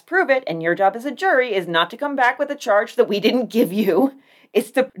facts prove it, and your job as a jury is not to come back with a charge that we didn't give you,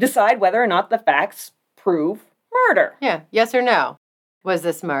 it's to decide whether or not the facts prove murder. Yeah, yes or no. Was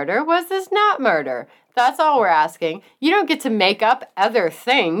this murder? Was this not murder? That's all we're asking. You don't get to make up other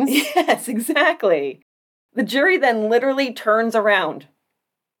things. Yes, exactly. The jury then literally turns around.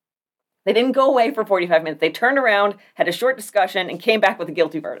 They didn't go away for 45 minutes. They turned around, had a short discussion, and came back with a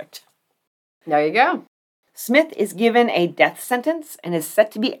guilty verdict. There you go. Smith is given a death sentence and is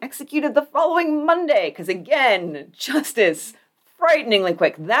set to be executed the following Monday. Because again, justice, frighteningly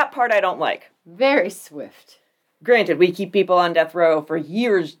quick. That part I don't like. Very swift. Granted, we keep people on death row for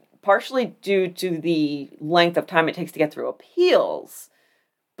years, partially due to the length of time it takes to get through appeals.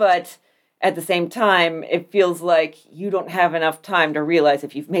 But at the same time, it feels like you don't have enough time to realize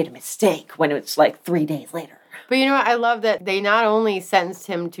if you've made a mistake when it's like 3 days later. But you know what? I love that they not only sentenced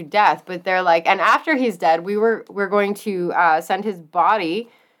him to death, but they're like, and after he's dead, we're going to send his body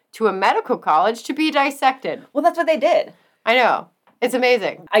to a medical college to be dissected. Well, that's what they did. I know. It's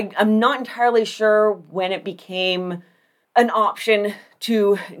amazing. I'm not entirely sure when it became an option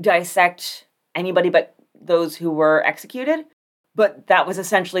to dissect anybody but those who were executed. But that was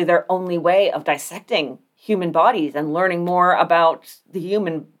essentially their only way of dissecting human bodies and learning more about the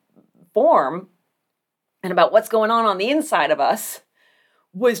human form and about what's going on the inside of us,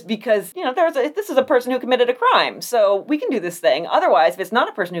 was because, you know, this is a person who committed a crime, so we can do this thing. Otherwise, if it's not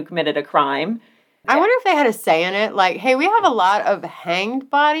a person who committed a crime... I wonder if they had a say in it, like, hey, we have a lot of hanged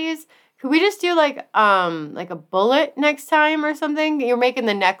bodies. Could we just do, like a bullet next time or something? You're making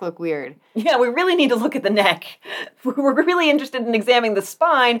the neck look weird. Yeah, we really need to look at the neck. We're really interested in examining the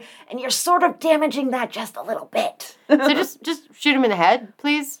spine, and you're sort of damaging that just a little bit. So just shoot him in the head,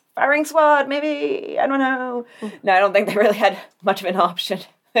 please. Firing squad, maybe. I don't know. No, I don't think they really had much of an option.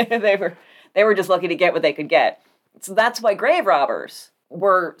 They were just lucky to get what they could get. So that's why grave robbers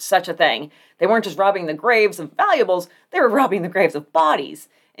were such a thing. They weren't just robbing the graves of valuables, they were robbing the graves of bodies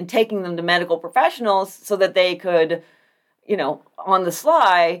and taking them to medical professionals so that they could, on the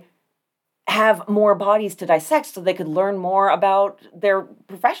sly, have more bodies to dissect so they could learn more about their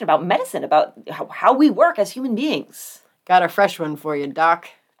profession, about medicine, about how we work as human beings. Got a fresh one for you, Doc.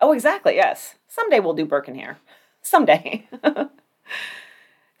 Oh, exactly, yes. Someday we'll do Burke in here. Someday.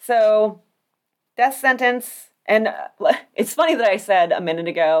 So, death sentence. And it's funny that I said a minute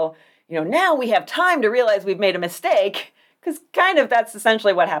ago, now we have time to realize we've made a mistake, because kind of that's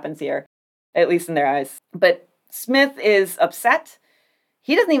essentially what happens here, at least in their eyes. But Smith is upset.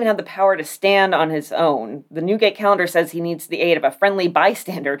 He doesn't even have the power to stand on his own. The Newgate calendar says he needs the aid of a friendly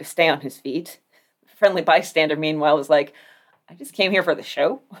bystander to stay on his feet. Friendly bystander, meanwhile, is like, I just came here for the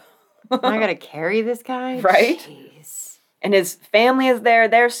show. I gotta carry this guy? Right? Jeez. And his family is there.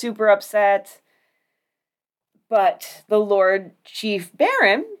 They're super upset. But the Lord Chief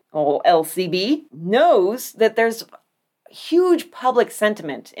Baron, old LCB, knows that there's huge public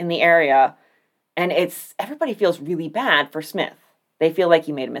sentiment in the area, and everybody feels really bad for Smith. They feel like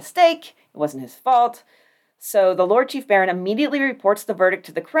he made a mistake, it wasn't his fault. So the Lord Chief Baron immediately reports the verdict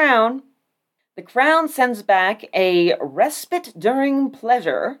to the Crown. The Crown sends back a respite during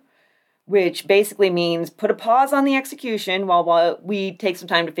pleasure, which basically means put a pause on the execution while we take some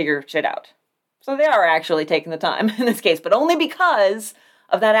time to figure shit out. So they are actually taking the time in this case, but only because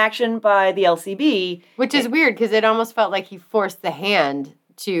of that action by the LCB. Which is weird, because it almost felt like he forced the hand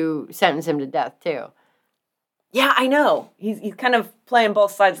to sentence him to death, too. Yeah, I know. He's kind of playing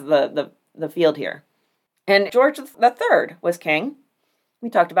both sides of the field here. And George III was king. We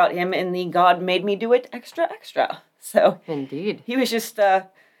talked about him in the God Made Me Do It extra. So indeed, he was just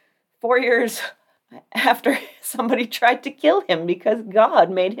 4 years after somebody tried to kill him because God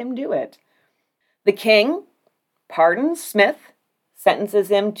made him do it. The king pardons Smith, sentences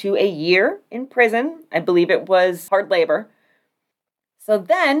him to a year in prison. I believe it was hard labor. So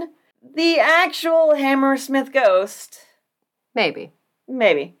then, the actual Hammersmith ghost, maybe,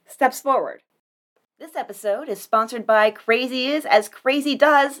 steps forward. This episode is sponsored by Crazy Is as Crazy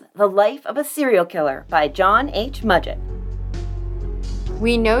Does, The Life of a Serial Killer by John H. Mudgett.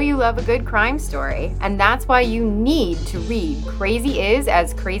 We know you love a good crime story, and that's why you need to read Crazy Is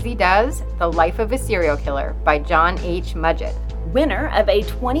as Crazy Does, The Life of a Serial Killer by John H. Mudgett. Winner of a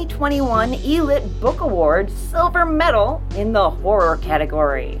 2021 ELIT Book Award Silver Medal in the horror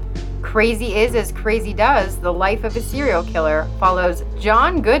category. Crazy Is as Crazy Does, The Life of a Serial Killer follows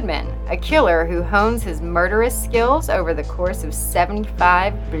John Goodman, a killer who hones his murderous skills over the course of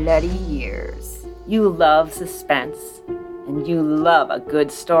 75 bloody years. You love suspense, and you love a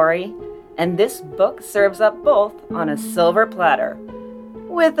good story, and this book serves up both on a silver platter,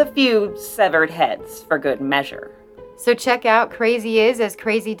 with a few severed heads for good measure. So check out Crazy Is as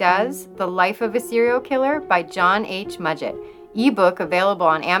Crazy Does, The Life of a Serial Killer by John H. Mudgett. Ebook available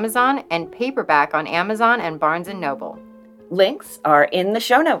on Amazon and paperback on Amazon and Barnes & Noble. Links are in the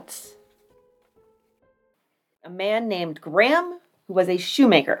show notes. A man named Graham who was a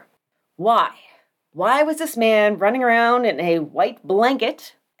shoemaker. Why? Why was this man running around in a white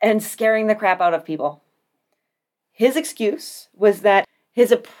blanket and scaring the crap out of people? His excuse was that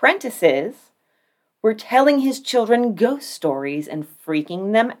his apprentices were telling his children ghost stories and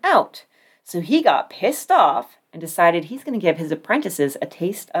freaking them out. So he got pissed off and decided he's going to give his apprentices a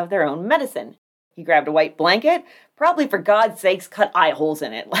taste of their own medicine. He grabbed a white blanket, probably for God's sakes cut eye holes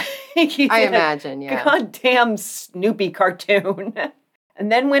in it. I imagine, yeah. Goddamn Snoopy cartoon.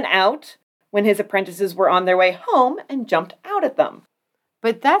 And then went out when his apprentices were on their way home and jumped out at them.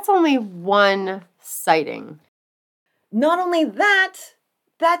 But that's only one sighting. Not only that,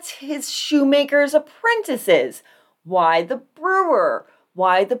 that's his shoemaker's apprentices. Why the brewer?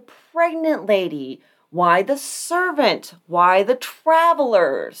 Why the pregnant lady? Why the servant? Why the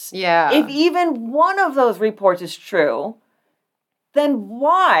travelers? Yeah. If even one of those reports is true, then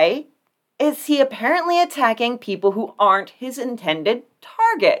why is he apparently attacking people who aren't his intended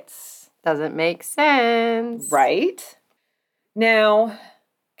targets? Doesn't make sense. Right? Now,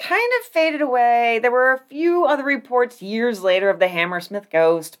 kind of faded away. There were a few other reports years later of the Hammersmith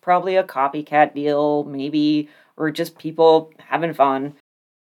ghost, probably a copycat deal, maybe, or just people having fun.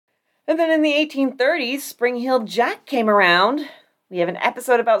 And then in the 1830s, Spring Hill Jack came around. We have an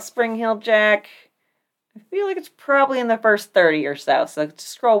episode about Spring Hill Jack. I feel like it's probably in the first 30 or so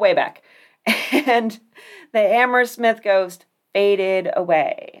scroll way back. And the Hammersmith ghost faded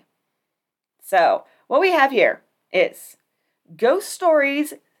away. So, what we have here is ghost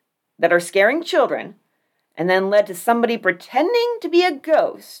stories that are scaring children and then led to somebody pretending to be a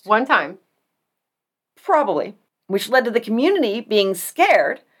ghost. One time. Probably. which led to the community being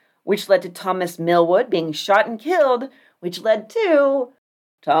scared, which led to Thomas Millwood being shot and killed, which led to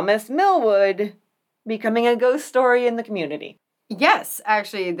Thomas Millwood becoming a ghost story in the community. Yes,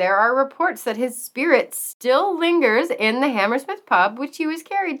 actually, there are reports that his spirit still lingers in the Hammersmith pub, which he was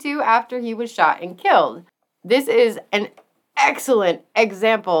carried to after he was shot and killed. This is an excellent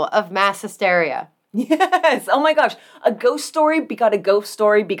example of mass hysteria. Yes. Oh my gosh. A ghost story begot a ghost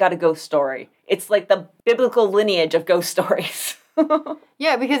story begot a ghost story. It's like the biblical lineage of ghost stories.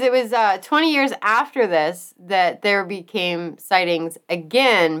 Yeah, because it was 20 years after this that there became sightings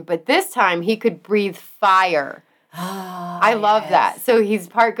again, but this time he could breathe fire. I love that. So he's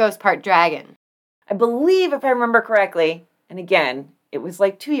part ghost, part dragon. I believe, if I remember correctly, and again, it was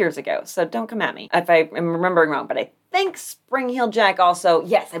like 2 years ago, so don't come at me if I am remembering wrong, but I think Spring-Heeled Jack also,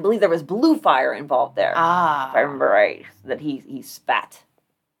 yes, I believe there was blue fire involved there. If I remember right, that he spat.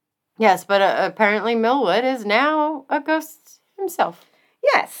 Yes, but apparently Millwood is now a ghost himself.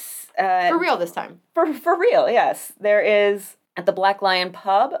 Yes. For real this time. For real, yes. There is, at the Black Lion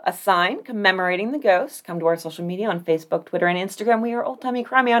Pub, a sign commemorating the ghost. Come to our social media on Facebook, Twitter, and Instagram. We are Old Timey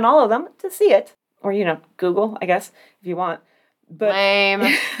Crimey on all of them to see it. Or, Google, I guess, if you want. But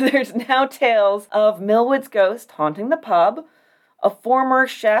lame. There's now tales of Millwood's ghost haunting the pub, a former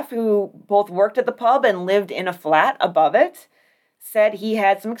chef who both worked at the pub and lived in a flat above it, said he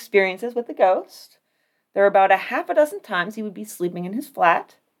had some experiences with the ghost. There were about a half a dozen times he would be sleeping in his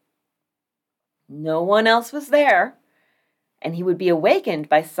flat. No one else was there, and he would be awakened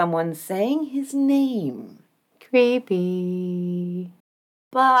by someone saying his name. Creepy.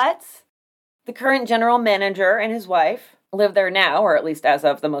 But the current general manager and his wife live there now, or at least as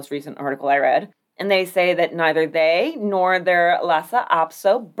of the most recent article I read, and they say that neither they nor their Lhasa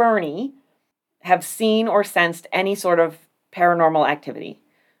Apso, Bernie, have seen or sensed any sort of paranormal activity.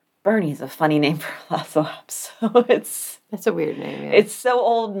 Bernie's a funny name for Lhasa Apso. That's a weird name, yeah. It's so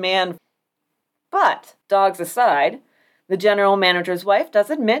old man. But, dogs aside, the general manager's wife does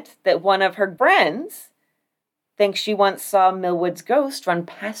admit that one of her friends thinks she once saw Millwood's ghost run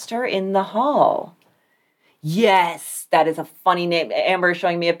past her in the hall. Yes, that is a funny name. Amber is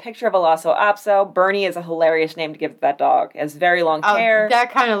showing me a picture of a Lhasa Apso. Bernie is a hilarious name to give to that dog. It has very long hair.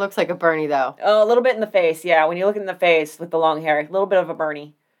 That kind of looks like a Bernie, though. Oh, a little bit in the face, yeah. When you look in the face with the long hair, a little bit of a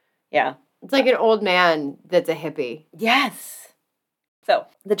Bernie. Yeah. It's like an old man that's a hippie. Yes. So,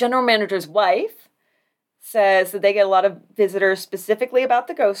 the general manager's wife says that they get a lot of visitors specifically about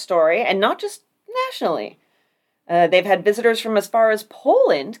the ghost story, and not just nationally. They've had visitors from as far as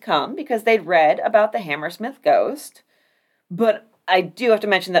Poland come because they'd read about the Hammersmith ghost. But I do have to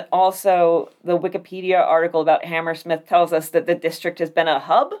mention that also the Wikipedia article about Hammersmith tells us that the district has been a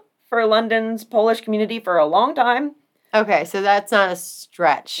hub for London's Polish community for a long time. Okay, so that's not a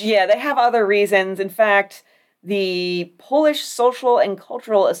stretch. Yeah, they have other reasons. In fact, the Polish Social and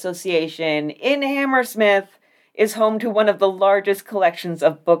Cultural Association in Hammersmith is home to one of the largest collections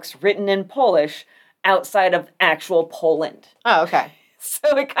of books written in Polish outside of actual Poland. Oh, okay.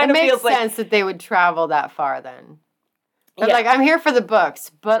 So it kind of feels like... It makes sense that they would travel that far then. But like, I'm here for the books,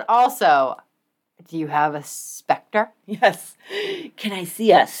 but also, do you have a specter? Yes. Can I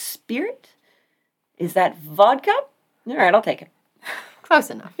see a spirit? Is that vodka? All right, I'll take it. Close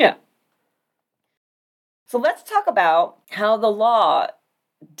enough. Yeah. So let's talk about how the law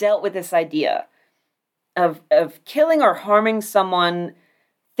dealt with this idea of killing or harming someone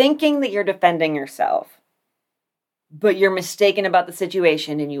thinking that you're defending yourself, but you're mistaken about the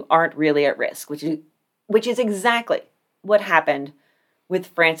situation and you aren't really at risk, which is exactly what happened with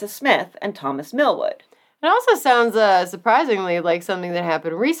Frances Smith and Thomas Millwood. It also sounds surprisingly like something that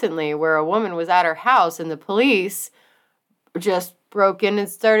happened recently where a woman was at her house and the police just broke in and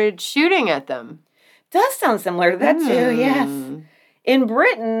started shooting at them. Does sound similar to that too, yes. In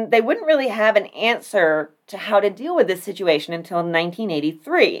Britain, they wouldn't really have an answer to how to deal with this situation until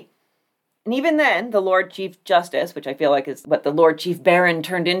 1983. And even then, the Lord Chief Justice, which I feel like is what the Lord Chief Baron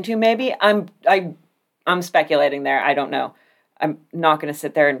turned into, maybe. I'm speculating there. I don't know. I'm not going to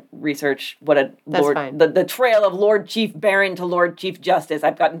sit there and research what a That's Lord fine. The trail of Lord Chief Baron to Lord Chief Justice.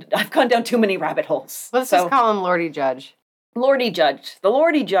 I've gone down too many rabbit holes. Let's just call him Lordy Judge. Lordy Judge. The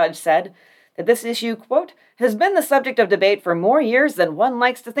Lordy Judge said that this issue, quote, has been the subject of debate for more years than one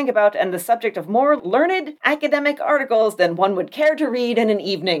likes to think about and the subject of more learned academic articles than one would care to read in an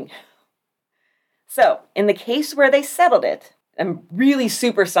evening. So, in the case where they settled it, I'm really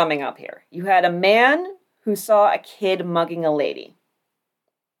super summing up here. You had a man who saw a kid mugging a lady.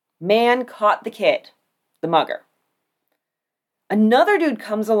 Man caught the kid, the mugger. Another dude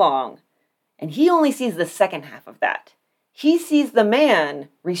comes along, and he only sees the second half of that. He sees the man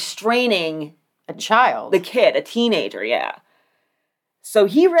restraining A child? The kid, a teenager, yeah. So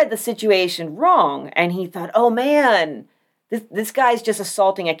he read the situation wrong, and he thought, oh man, this guy's just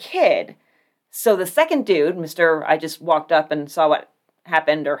assaulting a kid. So the second dude, Mr. I just walked up and saw what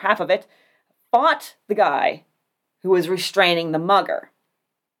happened, or half of it, fought the guy who was restraining the mugger.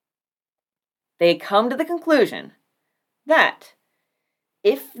 They come to the conclusion that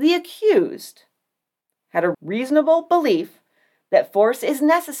if the accused had a reasonable belief that force is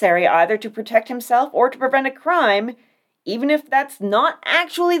necessary either to protect himself or to prevent a crime, even if that's not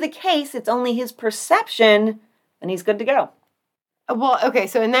actually the case, it's only his perception, then he's good to go. Well, okay,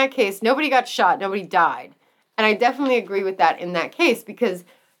 so in that case, nobody got shot, nobody died. And I definitely agree with that in that case, because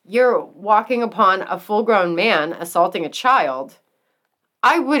you're walking upon a full-grown man assaulting a child.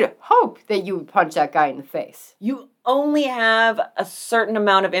 I would hope that you would punch that guy in the face. You only have a certain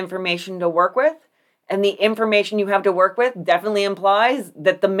amount of information to work with, and the information you have to work with definitely implies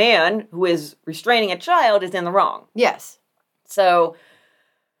that the man who is restraining a child is in the wrong. Yes. So,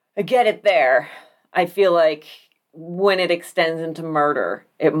 I get it there. I feel like when it extends into murder,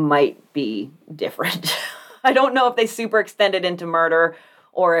 it might be different. I don't know if they super extend it into murder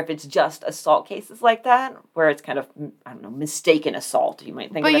or if it's just assault cases like that, where it's kind of, I don't know, mistaken assault, you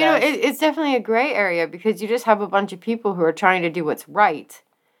might think of it as. But, it's definitely a gray area because you just have a bunch of people who are trying to do what's right.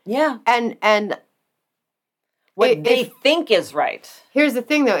 Yeah. And what they think is right. Here's the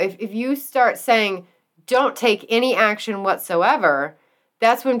thing, though. If you start saying, don't take any action whatsoever,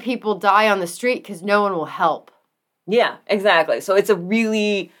 that's when people die on the street because no one will help. Yeah, exactly. So it's a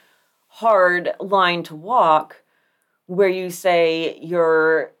really hard line to walk where you say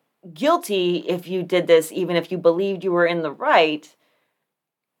you're guilty if you did this, even if you believed you were in the right.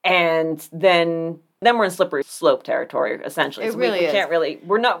 And then we're in slippery slope territory, essentially. It so really we is. Can't really,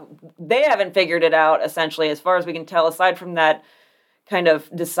 they haven't figured it out, essentially, as far as we can tell, aside from that kind of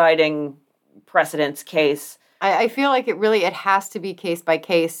deciding precedence case. I feel like it has to be case by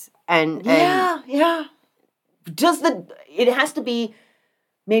case. And Yeah. It has to be,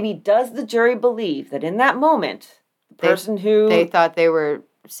 maybe does the jury believe that in that moment, the person who... They thought they were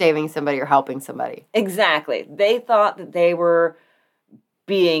saving somebody or helping somebody. Exactly. They thought that they were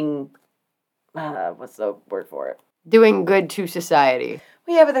being, what's the word for it? Doing good to society.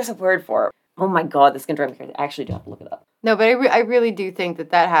 Well, yeah, but there's a word for it. Oh my God, this is going to drive me crazy. I actually do have to look it up. No, but I really do think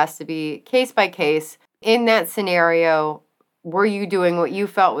that has to be case by case. In that scenario, were you doing what you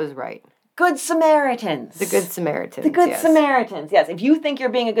felt was right? Good Samaritans. The Good Samaritans. The Good Samaritans, yes. If you think you're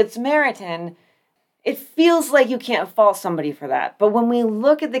being a Good Samaritan, it feels like you can't fault somebody for that. But when we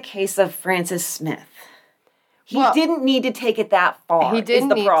look at the case of Francis Smith, he didn't need to take it that far. He didn't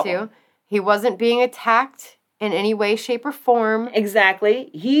need to. He wasn't being attacked in any way, shape, or form. Exactly.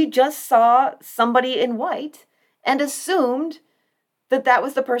 He just saw somebody in white and assumed that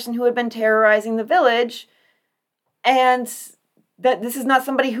was the person who had been terrorizing the village, and that this is not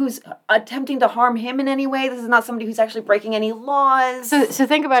somebody who's attempting to harm him in any way. This is not somebody who's actually breaking any laws. So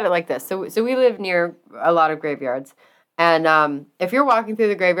think about it like this. So we live near a lot of graveyards. And if you're walking through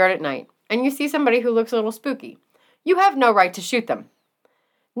the graveyard at night and you see somebody who looks a little spooky, you have no right to shoot them.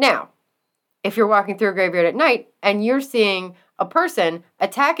 Now, if you're walking through a graveyard at night and you're seeing a person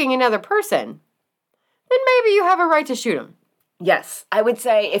attacking another person, then maybe you have a right to shoot him. Yes, I would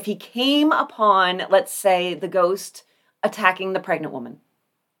say if he came upon, let's say, the ghost attacking the pregnant woman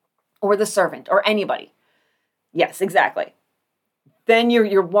or the servant or anybody. Yes, exactly. Then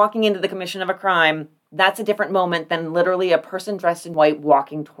you're walking into the commission of a crime. That's a different moment than literally a person dressed in white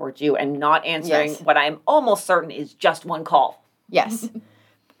walking towards you and not answering what I'm almost certain is just one call. Yes.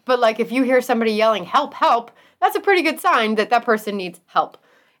 But like if you hear somebody yelling, help, help, that's a pretty good sign that person needs help.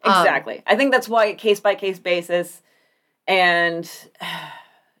 Exactly. I think that's why case-by-case basis. And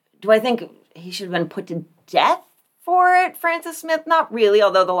do I think he should have been put to death for it, Francis Smith? Not really,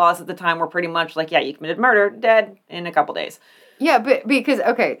 although the laws at the time were pretty much like, yeah, you committed murder, dead in a couple days. Yeah, but because,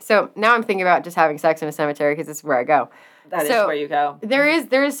 okay, so now I'm thinking about just having sex in a cemetery because this is where I go. That is where you go. There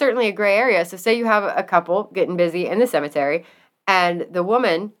is certainly a gray area. So say you have a couple getting busy in the cemetery and the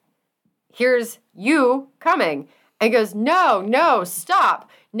woman hears you coming and goes, no, stop.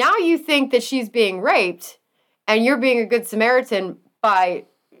 Now you think that she's being raped and you're being a good Samaritan by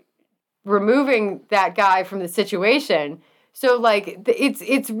removing that guy from the situation. So, like,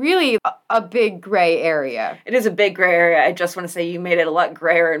 it's really a big gray area. It is a big gray area. I just want to say you made it a lot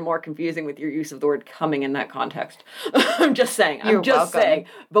grayer and more confusing with your use of the word coming in that context. I'm just saying. You're welcome.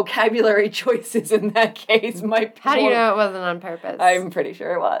 Vocabulary choices in that case might be How do you know it wasn't on purpose? I'm pretty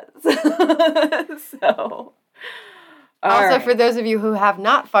sure it was. So. Also, for those of you who have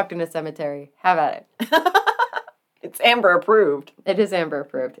not fucked in a cemetery, have at it. It's Amber approved. It is Amber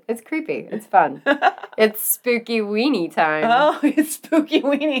approved. It's creepy. It's fun. It's spooky weenie time. Oh, it's spooky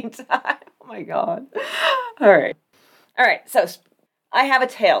weenie time. Oh my god. All right. So I have a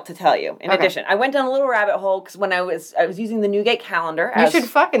tale to tell you. In addition, I went down a little rabbit hole because when I was using the Newgate calendar. You should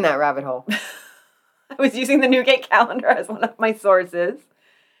fuck in that rabbit hole. I was using the Newgate calendar as one of my sources,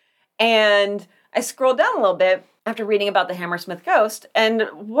 and I scrolled down a little bit after reading about the Hammersmith ghost, and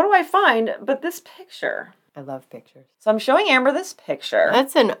what do I find but this picture? I love pictures. So I'm showing Amber this picture.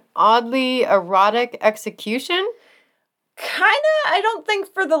 That's an oddly erotic execution. Kinda, I don't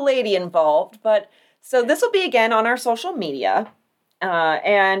think for the lady involved, but so this will be again on our social media.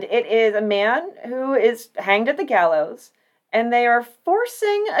 And it is a man who is hanged at the gallows, and they are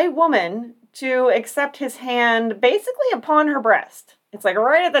forcing a woman to accept his hand basically upon her breast. It's like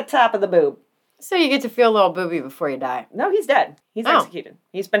right at the top of the boob. So you get to feel a little booby before you die. No, he's dead. He's executed.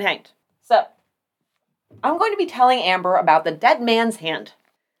 He's been hanged. So I'm going to be telling Amber about the dead man's hand.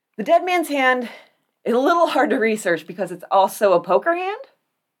 The dead man's hand is a little hard to research because it's also a poker hand.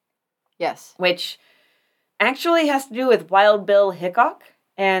 Yes. Which actually has to do with Wild Bill Hickok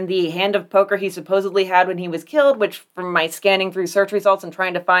and the hand of poker he supposedly had when he was killed, which from my scanning through search results and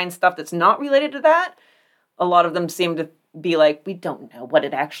trying to find stuff that's not related to that, a lot of them seem to be like, we don't know what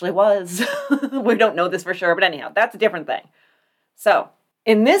it actually was. We don't know this for sure, but anyhow, that's a different thing. So,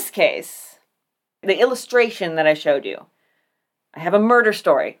 in this case, the illustration that I showed you, I have a murder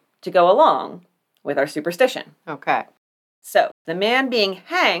story to go along with our superstition. Okay. So, the man being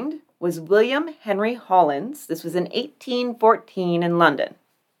hanged was William Henry Hollins. This was in 1814 in London.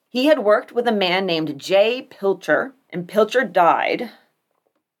 He had worked with a man named J. Pilcher, and Pilcher died.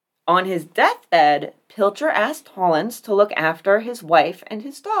 On his deathbed, Pilcher asked Hollins to look after his wife and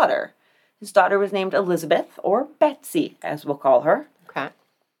his daughter. His daughter was named Elizabeth, or Betsy, as we'll call her. Okay.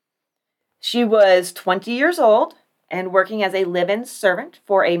 She was 20 years old and working as a live-in servant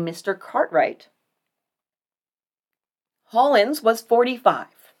for a Mr. Cartwright. Hollins was 45.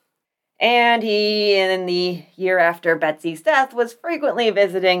 And he, in the year after Betsy's death, was frequently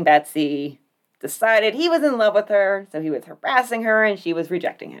visiting Betsy, decided he was in love with her, so he was harassing her, and she was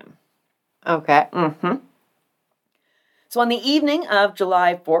rejecting him. Okay. So on the evening of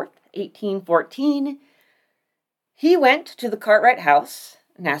July 4th, 1814, he went to the Cartwright house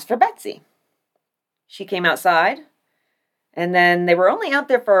and asked for Betsy. She came outside, and then they were only out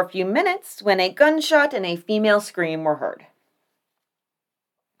there for a few minutes when a gunshot and a female scream were heard.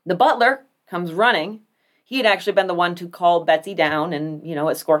 The butler comes running. He had actually been the one to call Betsy down and,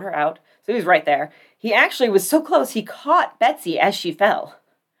 escort her out. So he was right there. He actually was so close, he caught Betsy as she fell.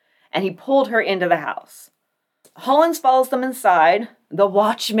 And he pulled her into the house. Hollins follows them inside. The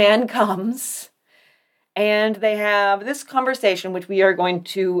watchman comes. And they have this conversation, which we are going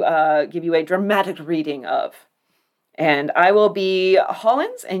to give you a dramatic reading of. And I will be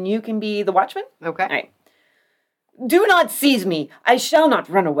Hollins, and you can be the watchman. Okay. All right. Do not seize me. I shall not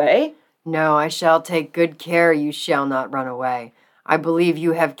run away. No, I shall take good care you shall not run away. I believe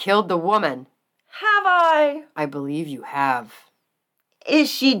you have killed the woman. Have I? I believe you have.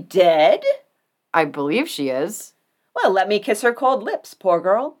 Is she dead? I believe she is. Well, let me kiss her cold lips, poor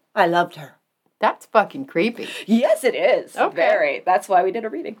girl. I loved her. That's fucking creepy. Yes, it is. Okay. Very. That's why we did a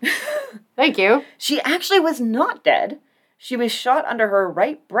reading. Thank you. She actually was not dead. She was shot under her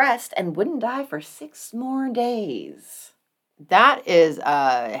right breast and wouldn't die for 6 more days. That is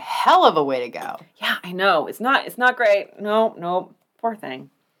a hell of a way to go. Yeah, I know. It's not great. No, poor thing.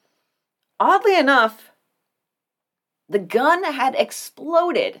 Oddly enough, the gun had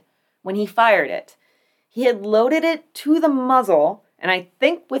exploded when he fired it. He had loaded it to the muzzle, and I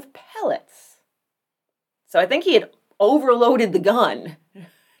think with pellets. So I think he had overloaded the gun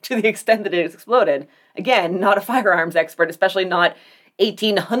to the extent that it exploded. Again, not a firearms expert, especially not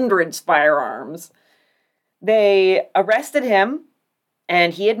 1800s firearms. They arrested him,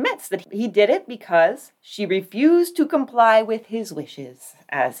 and he admits that he did it because she refused to comply with his wishes,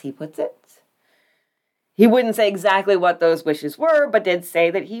 as he puts it. He wouldn't say exactly what those wishes were, but did say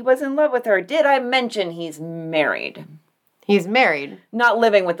that he was in love with her. Did I mention he's married? He's married. Not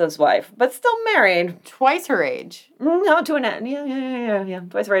living with his wife, but still married. Twice her age. No, to an end. Yeah.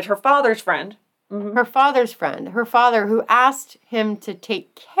 Twice her age. Her father's friend. Mm-hmm. Her father's friend. Her father who asked him to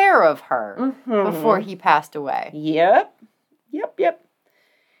take care of her before he passed away. Yep.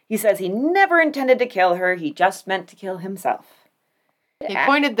 He says he never intended to kill her. He just meant to kill himself. He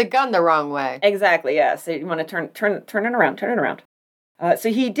pointed the gun the wrong way. Exactly, yeah. So you want to turn it around.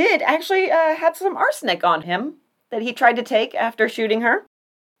 So he did actually have some arsenic on him that he tried to take after shooting her.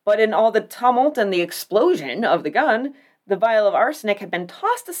 But in all the tumult and the explosion of the gun, the vial of arsenic had been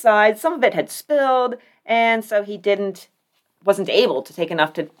tossed aside, some of it had spilled, and so he wasn't able to take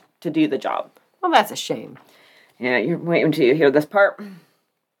enough to do the job. Well, that's a shame. Yeah, you're waiting until you hear this part.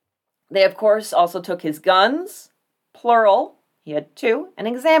 They, of course, also took his guns, plural, he had 2, and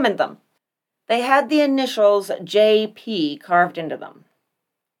examined them. They had the initials J.P. carved into them.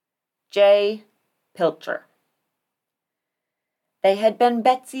 J. Pilcher. They had been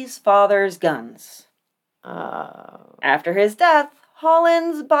Betsy's father's guns. After his death,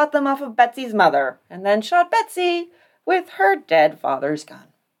 Hollins bought them off of Betsy's mother, and then shot Betsy with her dead father's gun.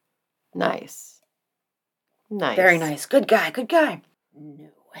 Nice. Nice. Very nice. Good guy. No.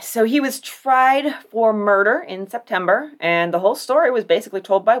 So he was tried for murder in September, and the whole story was basically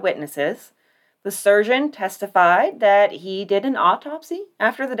told by witnesses. The surgeon testified that he did an autopsy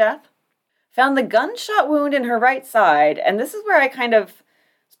after the death, found the gunshot wound in her right side, and this is where I kind of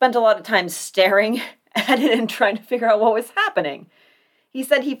spent a lot of time staring at it and trying to figure out what was happening. He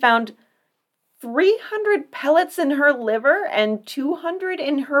said he found 300 pellets in her liver and 200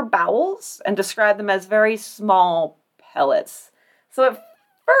 in her bowels, and described them as very small pellets. So at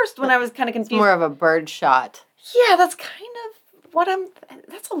first, when I was kind of confused... It's more of a bird shot. Yeah, that's kind of what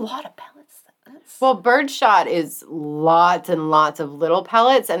that's a lot of pellets. Well, bird shot is lots and lots of little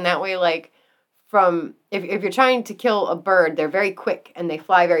pellets, and that way, like, if you're trying to kill a bird, they're very quick and they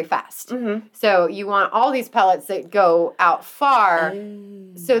fly very fast. Mm-hmm. So you want all these pellets that go out far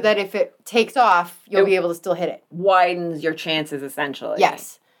so that if it takes off, you'll be able to still hit it. Widens your chances, essentially.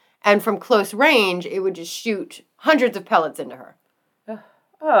 Yes. And from close range, it would just shoot hundreds of pellets into her.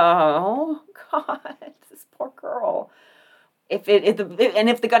 Oh, God, this poor girl. If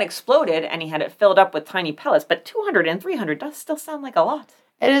the gun exploded and he had it filled up with tiny pellets, but 200 and 300 does still sound like a lot.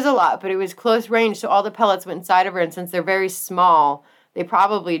 It is a lot, but it was close range, so all the pellets went inside of her, and since they're very small, they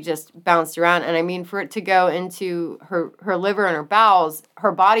probably just bounced around. And I mean, for it to go into her liver and her bowels,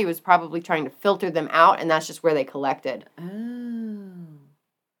 her body was probably trying to filter them out, and that's just where they collected. Oh.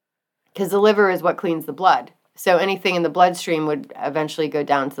 Because the liver is what cleans the blood. So anything in the bloodstream would eventually go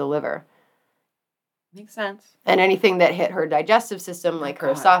down to the liver. Makes sense. And anything that hit her digestive system, like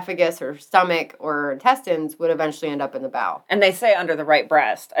her esophagus, her stomach, or her intestines, would eventually end up in the bowel. And they say under the right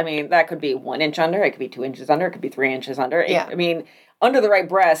breast. I mean, that could be 1 inch under, it could be 2 inches under, it could be 3 inches under. Yeah. I mean, under the right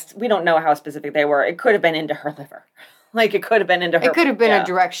breast, we don't know how specific they were. It could have been into her liver. Like, it could have been into her... It could have been a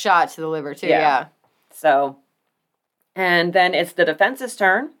direct shot to the liver, too, yeah. So, and then it's the defense's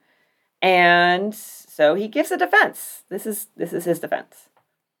turn. And so he gives a defense. This is his defense.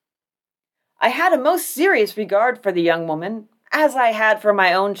 I had a most serious regard for the young woman, as I had for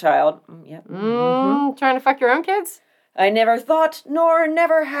my own child. Yep. Trying to fuck your own kids? I never thought, nor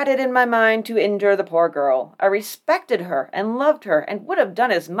never had it in my mind to injure the poor girl. I respected her and loved her, and would have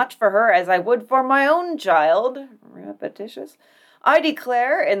done as much for her as I would for my own child. Repetitious. I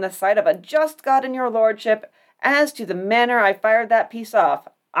declare, in the sight of a just God and your lordship, as to the manner I fired that piece off,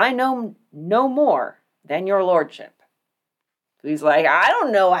 I know no more than your lordship. He's like, I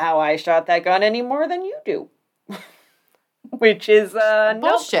don't know how I shot that gun any more than you do. Which is,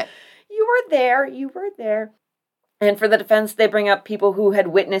 bullshit. No, you were there. And for the defense, they bring up people who had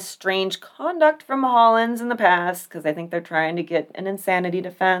witnessed strange conduct from Hollins in the past, because I think they're trying to get an insanity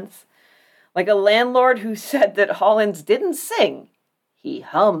defense. Like a landlord who said that Hollins didn't sing. He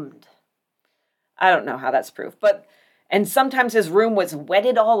hummed. I don't know how that's proof, and sometimes his room was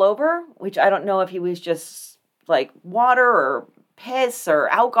wetted all over, which I don't know if he was just like water or piss or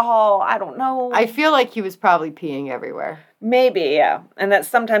alcohol. I don't know. I feel like he was probably peeing everywhere. Maybe, yeah. And that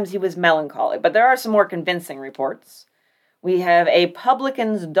sometimes he was melancholy. But there are some more convincing reports. We have a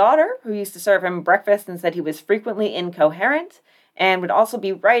publican's daughter who used to serve him breakfast and said he was frequently incoherent and would also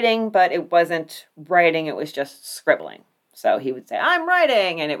be writing, but it wasn't writing, it was just scribbling. So he would say, I'm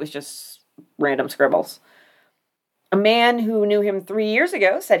writing, and it was just random scribbles. A man who knew him 3 years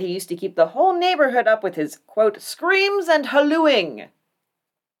ago said he used to keep the whole neighborhood up with his, quote, screams and hallooing.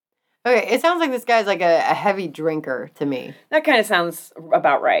 Okay, it sounds like this guy's like a heavy drinker to me. That kind of sounds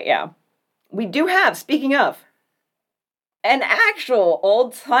about right, yeah. We do have, speaking of, an actual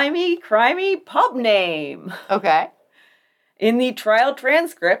old-timey, crimey pub name. Okay. In the trial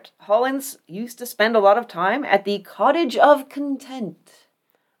transcript, Hollins used to spend a lot of time at the Cottage of Content.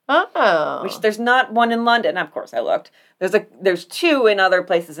 Oh. Which there's not one in London. Of course, I looked. There's 2 in other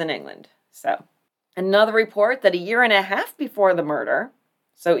places in England. So, another report that a year and a half before the murder,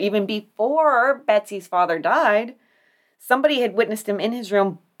 so even before Betsy's father died, somebody had witnessed him in his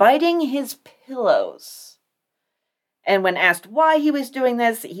room biting his pillows. And when asked why he was doing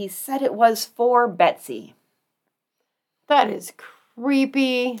this, he said it was for Betsy. That is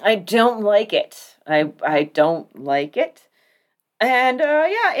creepy. I don't like it. I don't like it. And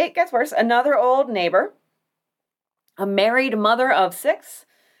yeah, it gets worse. Another old neighbor, a married mother of 6,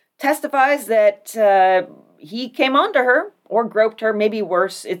 testifies that he came onto her or groped her, maybe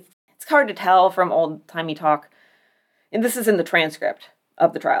worse. It's hard to tell from old-timey talk. And this is in the transcript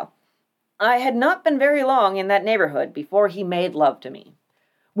of the trial. I had not been very long in that neighborhood before he made love to me,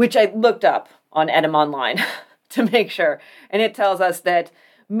 which I looked up on Edom Online to make sure. And it tells us that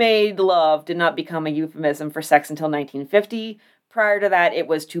made love did not become a euphemism for sex until 1950. Prior to that, it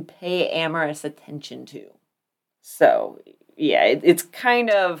was to pay amorous attention to. So, yeah, it's kind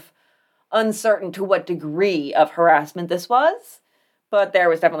of uncertain to what degree of harassment this was, but there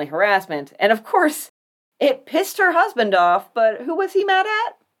was definitely harassment. And of course, it pissed her husband off, but who was he mad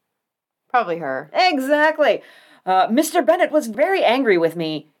at? Probably her. Exactly. Mr. Bennett was very angry with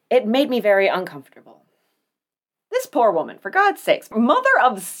me. It made me very uncomfortable. This poor woman, for God's sakes, mother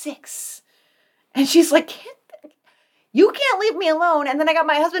of 6. And she's like, you can't leave me alone, and then I got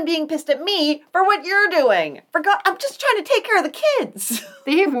my husband being pissed at me for what you're doing. For God, I'm just trying to take care of the kids.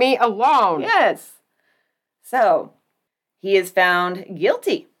 Leave me alone. Yes. So, he is found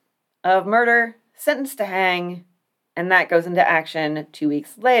guilty of murder, sentenced to hang, and that goes into action 2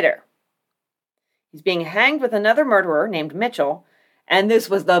 weeks later. He's being hanged with another murderer named Mitchell, and this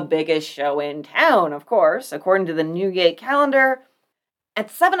was the biggest show in town, of course, according to the Newgate calendar. At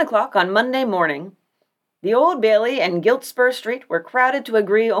 7 o'clock on Monday morning, the Old Bailey and Giltspur Street were crowded to a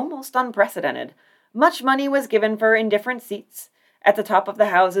degree almost unprecedented. Much money was given for indifferent seats at the top of the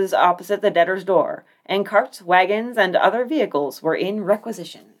houses opposite the debtor's door, and carts, wagons, and other vehicles were in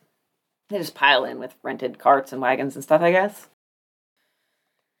requisition. They just pile in with rented carts and wagons and stuff, I guess.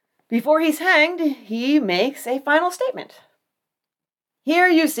 Before he's hanged, he makes a final statement. Here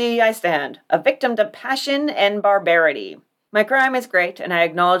you see I stand, a victim to passion and barbarity. My crime is great, and I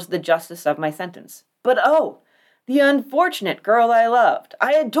acknowledge the justice of my sentence. But oh, the unfortunate girl I loved,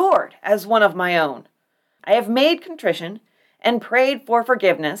 I adored as one of my own. I have made contrition and prayed for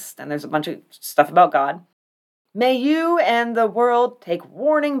forgiveness, and there's a bunch of stuff about God. May you and the world take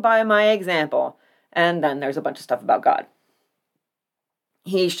warning by my example, and then there's a bunch of stuff about God.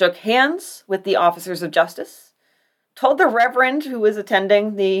 He shook hands with the officers of justice, told the reverend who was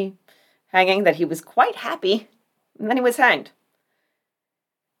attending the hanging that he was quite happy, and then he was hanged.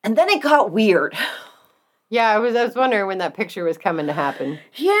 And then it got weird. Yeah, I was wondering when that picture was coming to happen.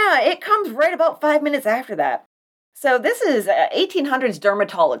 Yeah, it comes right about 5 minutes after that. So this is 1800s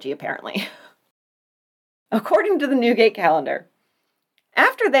dermatology, apparently. According to the Newgate calendar,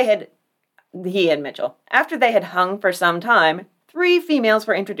 he and Mitchell, after they had hung for some time, 3 females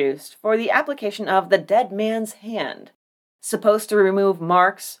were introduced for the application of the dead man's hand, supposed to remove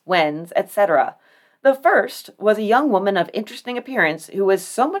marks, wens, etc. The first was a young woman of interesting appearance who was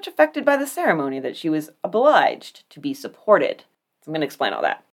so much affected by the ceremony that she was obliged to be supported. So I'm going to explain all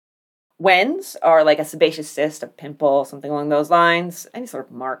that. Wens are like a sebaceous cyst, a pimple, something along those lines, any sort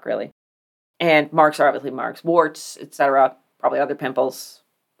of mark, really. And marks are obviously marks, warts, etc., probably other pimples,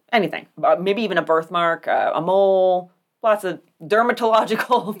 anything. Maybe even a birthmark, a mole, lots of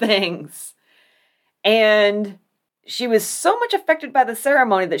dermatological things. And she was so much affected by the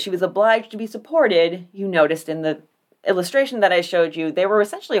ceremony that she was obliged to be supported. You noticed in the illustration that I showed you, they were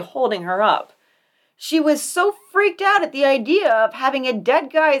essentially holding her up. She was so freaked out at the idea of having a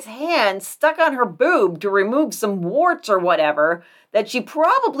dead guy's hand stuck on her boob to remove some warts or whatever that she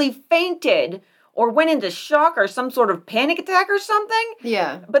probably fainted or went into shock or some sort of panic attack or something.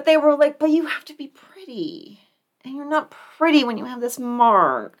 Yeah. But they were like, but you have to be pretty. And you're not pretty when you have this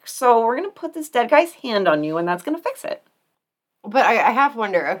mark. So we're going to put this dead guy's hand on you and that's going to fix it. But I have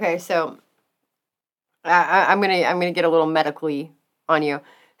wonder. Okay, so I'm gonna get a little medically on you.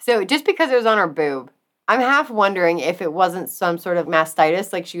 So just because it was on her boob, I'm half wondering if it wasn't some sort of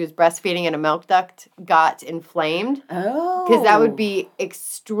mastitis, like she was breastfeeding and a milk duct got inflamed. Oh. Because that would be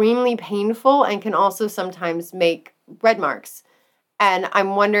extremely painful and can also sometimes make red marks. And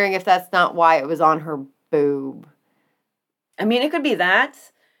I'm wondering if that's not why it was on her boob. I mean, it could be that.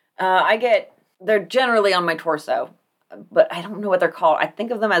 They're generally on my torso, but I don't know what they're called. I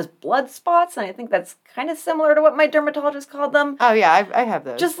think of them as blood spots, and I think that's kind of similar to what my dermatologist called them. Oh, yeah, I have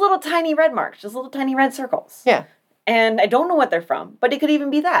those. Just little tiny red marks, just little tiny red circles. Yeah. And I don't know what they're from, but it could even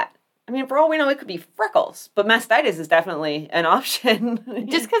be that. I mean, for all we know, it could be freckles, but mastitis is definitely an option.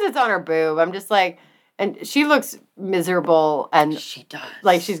 Just because it's on her boob, I'm just like, and she looks miserable and she does.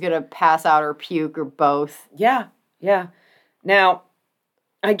 Like she's going to pass out or puke or both. Yeah, yeah. Now,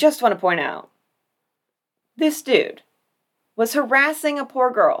 I just want to point out, this dude was harassing a poor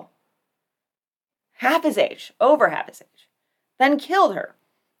girl, half his age, over half his age, then killed her.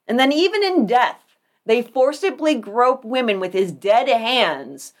 And then even in death, they forcibly grope women with his dead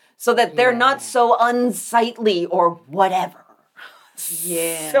hands so that they're not so unsightly or whatever.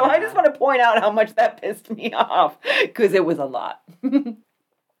 Yeah. So I just want to point out how much that pissed me off, because it was a lot.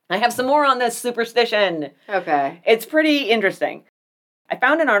 I have some more on this superstition. Okay. It's pretty interesting. I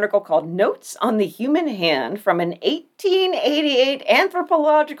found an article called Notes on the Human Hand from an 1888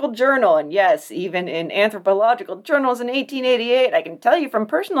 anthropological journal. And yes, even in anthropological journals in 1888, I can tell you from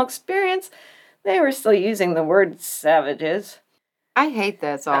personal experience, they were still using the word savages. I hate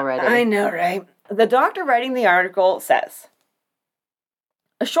this already. I know, right? The doctor writing the article says,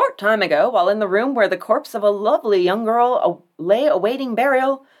 a short time ago, while in the room where the corpse of a lovely young girl lay awaiting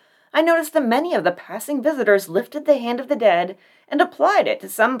burial, I noticed that many of the passing visitors lifted the hand of the dead and applied it to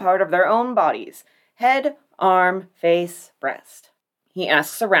some part of their own bodies, head, arm, face, breast. He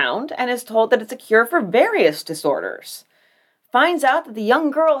asks around and is told that it's a cure for various disorders. Finds out that the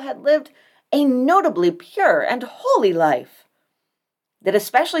young girl had lived a notably pure and holy life that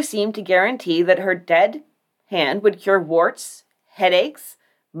especially seemed to guarantee that her dead hand would cure warts, headaches,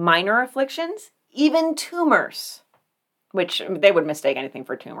 minor afflictions, even tumors. Which they would mistake anything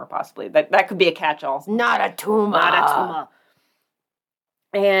for tumor, possibly. That could be a catch-all. Not a tumor. Not a tumor.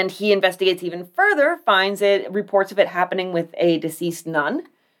 And he investigates even further, finds reports of it happening with a deceased nun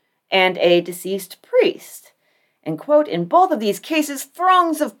and a deceased priest. And, quote, in both of these cases,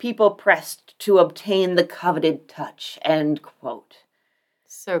 throngs of people pressed to obtain the coveted touch, end quote.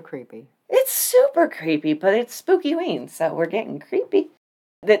 So creepy. It's super creepy, but it's spooky-ween, so we're getting creepy.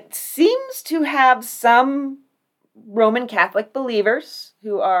 That seems to have some Roman Catholic believers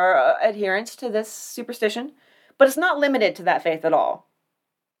who are adherents to this superstition, but it's not limited to that faith at all.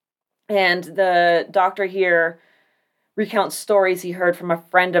 And the doctor here recounts stories he heard from a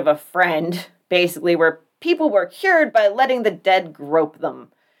friend of a friend, basically, where people were cured by letting the dead grope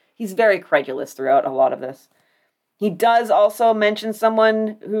them. He's very credulous throughout a lot of this. He does also mention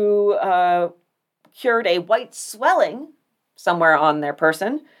someone who cured a white swelling somewhere on their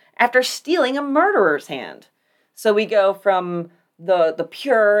person after stealing a murderer's hand. So we go from the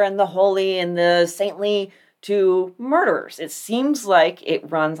pure and the holy and the saintly to murderers. It seems like it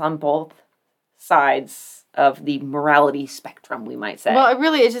runs on both sides of the morality spectrum, we might say.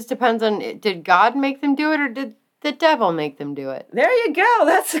 Well, it just depends on, did God make them do it or did the devil make them do it? There you go.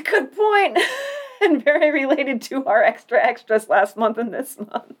 That's a good point. And very related to our extra extras last month and this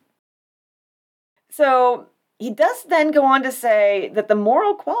month. So he does then go on to say that the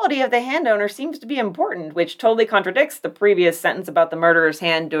moral quality of the hand owner seems to be important, which totally contradicts the previous sentence about the murderer's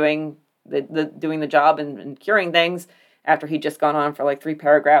hand doing the job and curing things, after he'd just gone on for like 3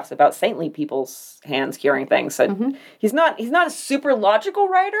 paragraphs about saintly people's hands curing things. So he's not a super logical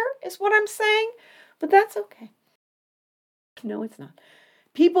writer, is what I'm saying, but that's okay. No, it's not.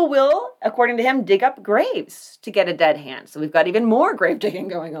 People will, according to him, dig up graves to get a dead hand. So we've got even more grave digging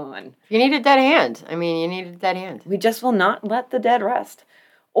going on. You need a dead hand. I mean, you need a dead hand. We just will not let the dead rest.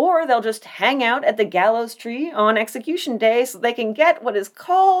 Or they'll just hang out at the gallows tree on execution day so they can get what is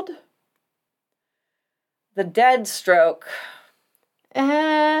called the dead stroke.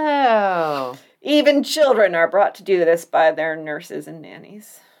 Oh. Even children are brought to do this by their nurses and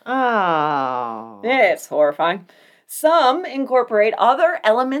nannies. Oh. It's horrifying. Some incorporate other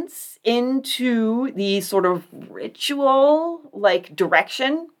elements into the sort of ritual, like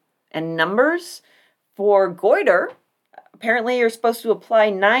direction and numbers. For goiter, apparently you're supposed to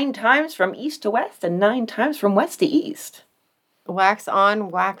apply 9 times from east to west and 9 times from west to east. Wax on,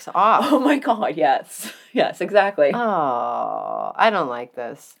 wax off. Oh my God, yes. Yes, exactly. Oh, I don't like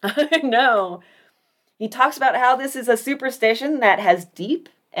this. I know. He talks about how this is a superstition that has deep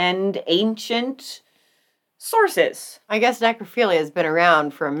and ancient sources. I guess necrophilia has been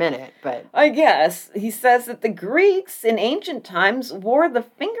around for a minute, but... I guess. He says that the Greeks in ancient times wore the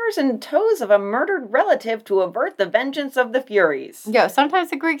fingers and toes of a murdered relative to avert the vengeance of the Furies. Yeah, sometimes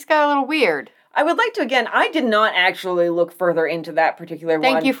the Greeks got a little weird. I would like to, again, I did not actually look further into that particular one.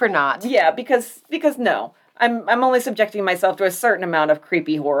 Thank you for not. Yeah, because no. I'm only subjecting myself to a certain amount of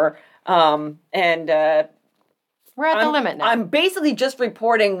creepy horror. We're at the limit now. I'm basically just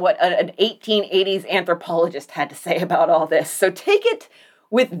reporting what an 1880s anthropologist had to say about all this. So take it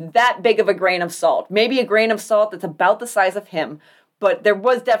with that big of a grain of salt. Maybe a grain of salt that's about the size of him. But there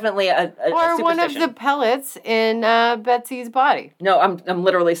was definitely a or one of the pellets in Betsy's body. No, I'm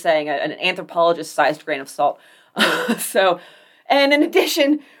literally saying an anthropologist-sized grain of salt. So, and in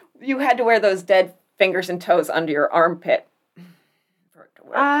addition, you had to wear those dead fingers and toes under your armpit.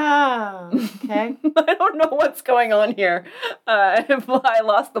 Ah, okay. I don't know what's going on here. I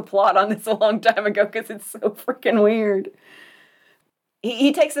lost the plot on this a long time ago because it's so freaking weird.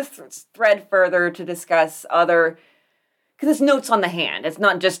 he takes this thread further to discuss other, because it's notes on the hand. It's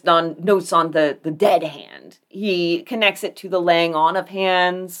not just on notes on the dead hand. He connects it to the laying on of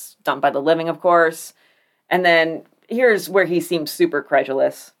hands, done by the living, of course. And then here's where he seems super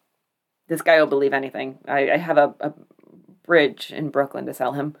credulous. This guy will believe anything. I have a bridge in Brooklyn to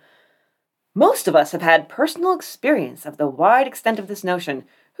sell him. Most of us have had personal experience of the wide extent of this notion.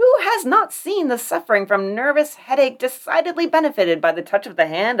 Who has not seen the suffering from nervous headache decidedly benefited by the touch of the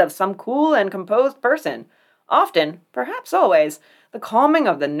hand of some cool and composed person? Often, perhaps always, the calming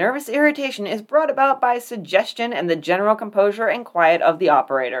of the nervous irritation is brought about by suggestion and the general composure and quiet of the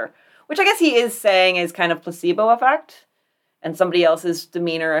operator, which I guess he is saying is kind of placebo effect and somebody else's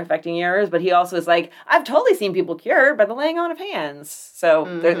demeanor affecting yours, but he also is like, I've totally seen people cured by the laying on of hands. So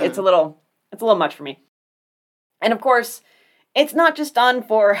it's a little much for me. And of course, it's not just done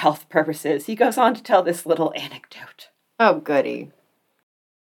for health purposes. He goes on to tell this little anecdote. Oh, goody.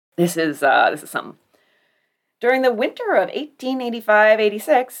 This is something. During the winter of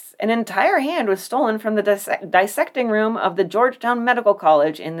 1885-86, an entire hand was stolen from the dissecting room of the Georgetown Medical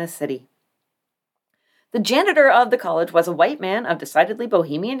College in this city. The janitor of the college was a white man of decidedly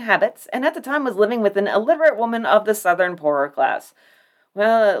bohemian habits, and at the time was living with an illiterate woman of the southern poorer class.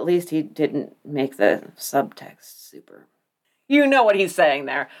 Well, at least he didn't make the subtext super. You know what he's saying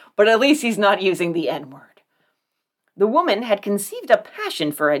there, but at least he's not using the N-word. The woman had conceived a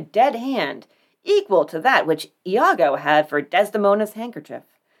passion for a dead hand, equal to that which Iago had for Desdemona's handkerchief,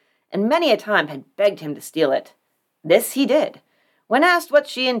 and many a time had begged him to steal it. This he did. When asked what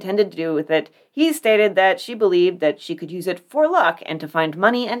she intended to do with it, he stated that she believed that she could use it for luck and to find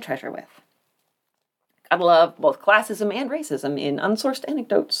money and treasure with. Gotta love both classism and racism in unsourced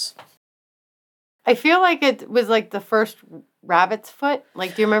anecdotes. I feel like it was like the first rabbit's foot.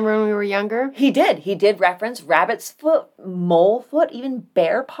 Like, do you remember when we were younger? He did. He did reference rabbit's foot, mole foot, even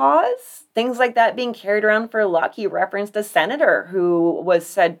bear paws. Things like that being carried around for luck. He referenced a senator who was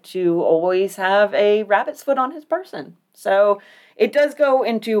said to always have a rabbit's foot on his person. So it does go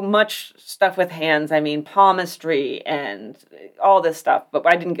into much stuff with hands. I mean, palmistry and all this stuff. But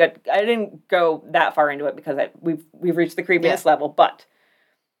I didn't go that far into it because we've reached the creepiness level. But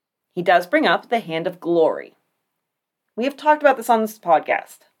he does bring up the hand of glory. We have talked about this on this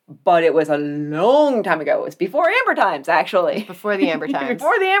podcast, but it was a long time ago. It was before Amber Times, actually. Before the Amber Times.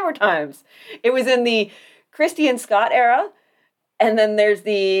 Before the Amber Times. It was in the Christie and Scott era, and then there's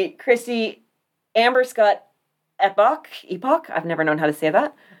the Christie Amber Scott epoch. I've never known how to say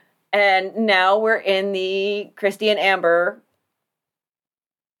that. And now we're in the Christie and Amber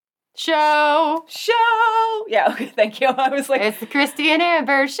show. Yeah, okay, thank you. I was like, it's the Christie and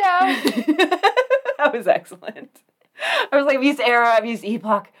Amber show. That was excellent. I was like, I've used era, I've used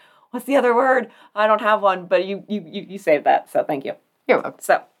epoch. What's the other word? I don't have one, but you saved that, so thank you. You're welcome.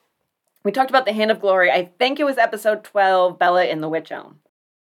 So, we talked about the Hand of Glory. I think it was episode 12, Bella in the Witch Elm.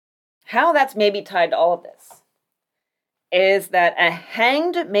 How that's maybe tied to all of this is that a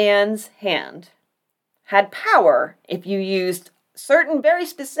hanged man's hand had power if you used certain very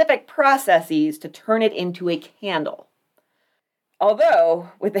specific processes to turn it into a candle.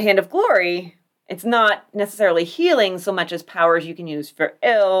 Although, with the Hand of Glory, it's not necessarily healing so much as powers you can use for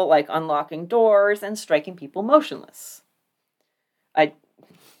ill, like unlocking doors and striking people motionless.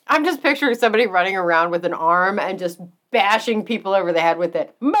 I'm just picturing somebody running around with an arm and just bashing people over the head with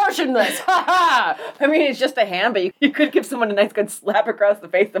it. Motionless! Ha ha! I mean, it's just a hand, but you could give someone a nice good slap across the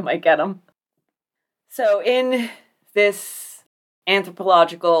face that might get them. So in this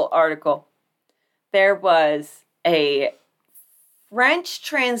anthropological article, there was a French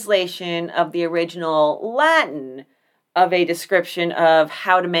translation of the original Latin of a description of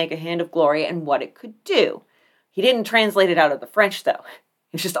how to make a Hand of Glory and what it could do. He didn't translate it out of the French, though.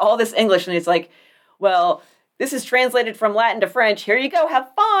 It's just all this English, and it's like, well, this is translated from Latin to French. Here you go, have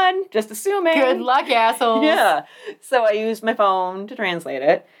fun, just assuming. Good luck, assholes. Yeah. So I used my phone to translate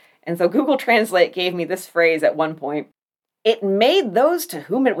it, and so Google Translate gave me this phrase at one point. It made those to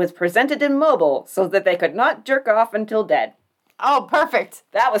whom it was presented immobile so that they could not jerk off until dead. Oh, perfect.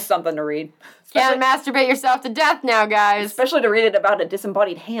 That was something to read. Can't masturbate yourself to death now, guys. Especially to read it about a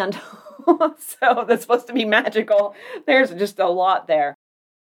disembodied hand. So that's supposed to be magical. There's just a lot there.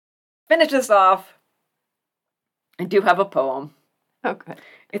 Finish this off. I do have a poem. Okay.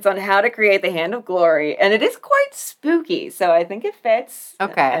 It's on how to create the Hand of Glory, and it is quite spooky, so I think it fits.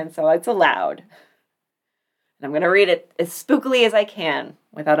 Okay. And so it's allowed. And I'm going to read it as spookily as I can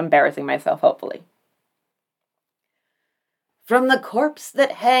without embarrassing myself, hopefully. From the corpse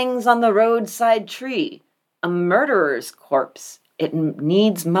that hangs on the roadside tree, a murderer's corpse it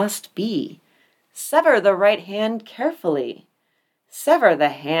needs must be. Sever the right hand carefully. Sever the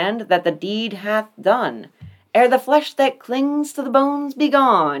hand that the deed hath done, ere the flesh that clings to the bones be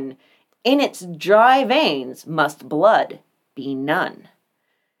gone. In its dry veins must blood be none.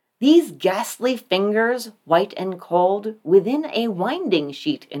 These ghastly fingers, white and cold, within a winding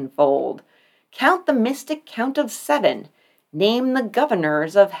sheet enfold. Count the mystic count of 7. Name the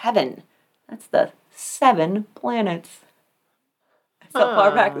governors of heaven. That's the 7 planets. That's how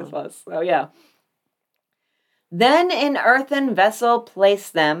far back this was. So, yeah. Then in earthen vessel place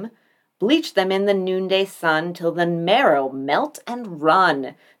them, bleach them in the noonday sun, till the marrow melt and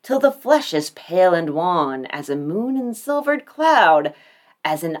run, till the flesh is pale and wan as a moon in silvered cloud,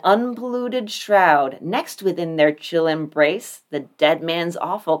 as an unpolluted shroud. Next within their chill embrace, the dead man's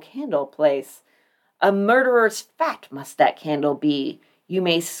awful candle place. A murderer's fat must that candle be. You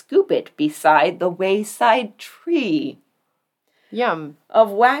may scoop it beside the wayside tree. Yum.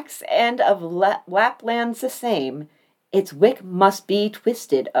 Of wax and of Lapland's the same, its wick must be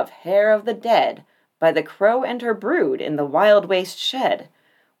twisted of hair of the dead, by the crow and her brood in the wild waste shed.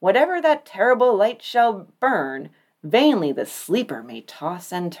 Whatever that terrible light shall burn, vainly the sleeper may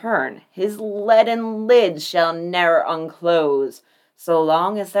toss and turn, his leaden lids shall ne'er unclose, so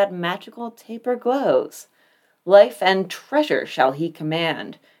long as that magical taper glows. Life and treasure shall he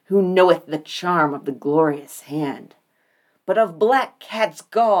command, who knoweth the charm of the glorious hand. But of black cat's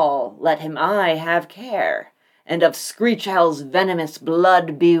gall let him aye have care, and of screech owl's venomous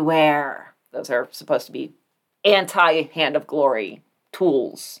blood beware. Those are supposed to be anti-Hand of Glory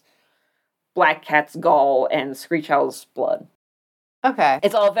tools. Black cat's gall and screech owl's blood. Okay.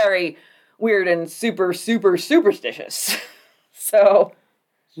 It's all very weird and super, super superstitious. So...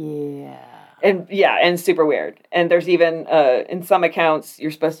 yeah. And super weird. And there's even, in some accounts, you're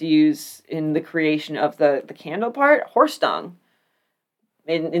supposed to use, in the creation of the candle part, horse dung.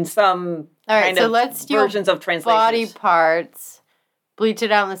 In some let's versions of translations. Body parts, bleach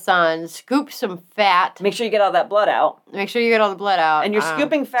it out in the sun, scoop some fat. Make sure you get all that blood out. Make sure you get all the blood out. And you're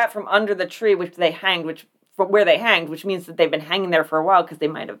scooping fat from under the tree, from where they hanged, which means that they've been hanging there for a while because they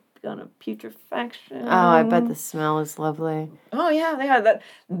might have gone a putrefaction. Oh, I bet the smell is lovely. Oh, yeah.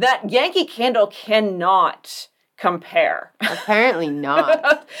 That Yankee Candle cannot compare. Apparently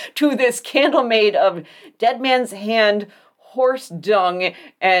not. To this candle made of dead man's hand, horse dung,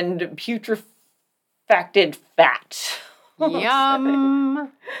 and putrefacted fat.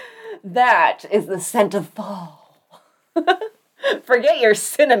 Yum. That is the scent of fall. Forget your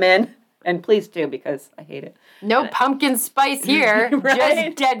cinnamon. And please do, because I hate it. No pumpkin spice here. Right?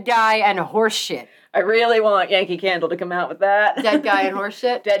 Just dead guy and horse shit. I really want Yankee Candle to come out with that. Dead guy and horse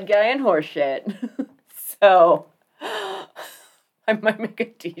shit? Dead guy and horse shit. So, I might make a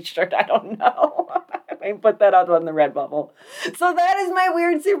t-shirt. I don't know. I might put that out on the Redbubble. So that is my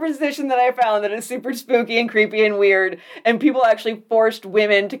weird superstition that I found that is super spooky and creepy and weird. And people actually forced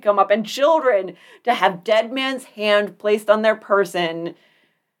women to come up and children to have dead man's hand placed on their person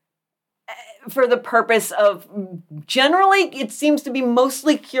for the purpose of, generally, it seems to be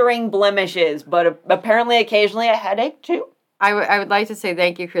mostly curing blemishes, but apparently occasionally a headache too. I would like to say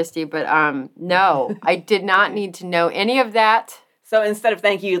thank you, Christy, but no, I did not need to know any of that. So instead of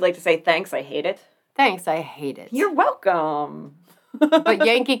thank you, you'd like to say thanks, I hate it. Thanks, I hate it. You're welcome. But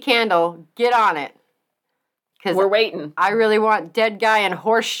Yankee Candle, get on it. Because we're waiting. I really want dead guy and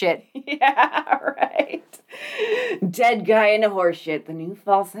horse shit. Yeah, right. Dead guy and a horse shit. The new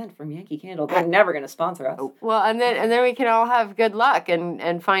fall scent from Yankee Candle. They're never going to sponsor us. Well, and then we can all have good luck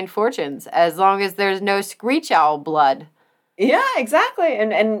and find fortunes as long as there's no screech owl blood. Yeah, exactly.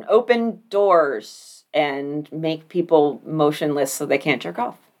 And open doors and make people motionless so they can't jerk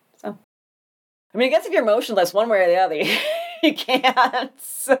off. So, I mean, I guess if you're motionless one way or the other, you can't.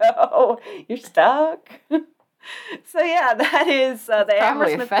 So you're stuck. So yeah, that is the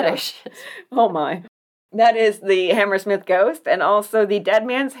Hammersmith fetish. Ghost. Oh my. That is the Hammersmith Ghost and also the Dead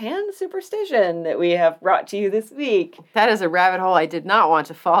Man's Hand superstition that we have brought to you this week. That is a rabbit hole I did not want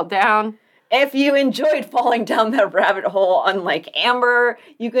to fall down. If you enjoyed falling down that rabbit hole, unlike Amber,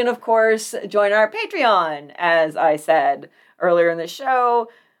 you can, of course, join our Patreon, as I said earlier in the show.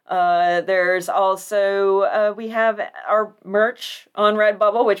 There's also, we have our merch on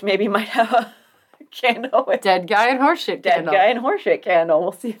Redbubble, which maybe might have a candle with Dead guy and horseshit candle. Dead guy and horseshit candle.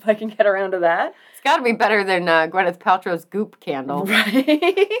 We'll see if I can get around to that. It's got to be better than Gwyneth Paltrow's goop candle.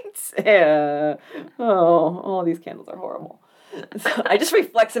 Right? Yeah. Oh, all these candles are horrible. So I just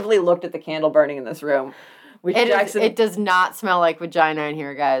reflexively looked at the candle burning in this room. Which it does not smell like vagina in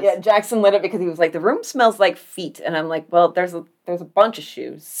here, guys. Yeah, Jackson lit it because he was like, the room smells like feet. And I'm like, well, there's a bunch of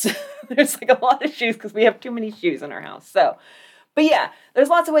shoes. There's like a lot of shoes because we have too many shoes in our house. So, But yeah, there's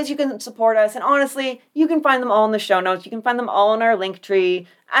lots of ways you can support us. And honestly, you can find them all in the show notes. You can find them all in our link tree.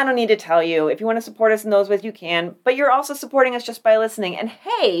 I don't need to tell you. If you want to support us in those ways, you can. But you're also supporting us just by listening. And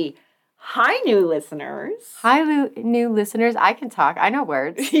hey, hi, new listeners. Hi, new listeners. I can talk. I know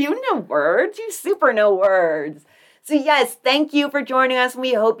words. You know words. You super know words. So yes, thank you for joining us.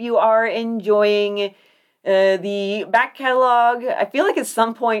 We hope you are enjoying the back catalog. I feel like at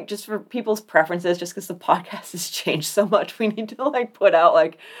some point, just for people's preferences, just because the podcast has changed so much, we need to like put out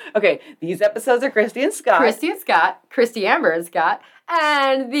like, okay, these episodes are Christy and Scott. Christy Amber and Scott,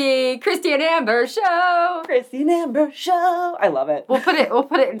 and the Christy and Amber Show. Christy and Amber Show. I love it. We'll put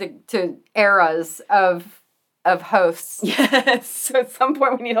it into eras of hosts. Yes. So at some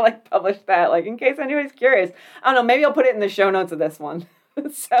point we need to like publish that, like in case anybody's curious. I don't know. Maybe I'll put it in the show notes of this one.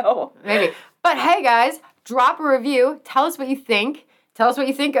 So maybe. But hey, guys. Drop a review. Tell us what you think. Tell us what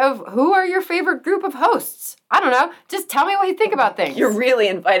you think of who are your favorite group of hosts. I don't know. Just tell me what you think about things. You're really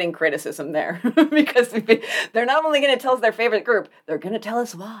inviting criticism there because they're not only going to tell us their favorite group, they're going to tell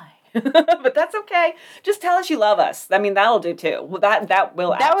us why. But that's okay. Just tell us you love us. I mean, that'll do too. Well, that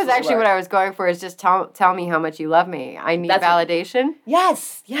will. That was actually what I was going for. Is just tell me how much you love me. I need validation.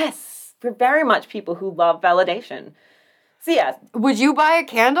 Yes. We're very much people who love validation. So yeah. Would you buy a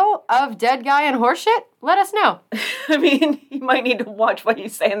candle of dead guy and horse shit? Let us know. I mean, you might need to watch what you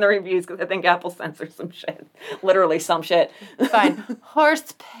say in the reviews because I think Apple censors some shit. Literally some shit. Fine.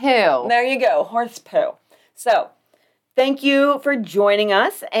 Horse poo. There you go. Horse poo. So, thank you for joining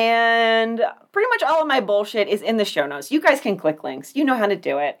us. And pretty much all of my bullshit is in the show notes. You guys can click links. You know how to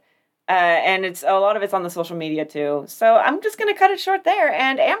do it. And a lot of it's on the social media too. So I'm just going to cut it short there.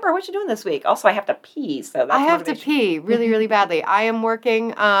 And Amber, what you doing this week? Also, I have to pee. So that's I have to pee really, really badly. I am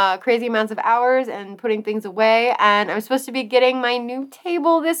working crazy amounts of hours and putting things away. And I'm supposed to be getting my new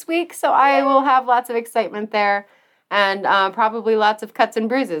table this week. So I will have lots of excitement there. And probably lots of cuts and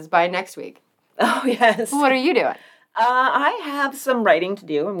bruises by next week. Oh, yes. What are you doing? I have some writing to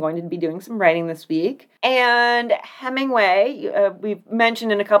do. I'm going to be doing some writing this week. And Hemingway, we've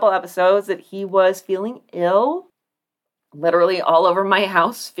mentioned in a couple episodes that he was feeling ill. Literally all over my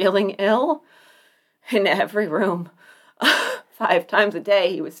house, feeling ill. In every room. 5 times a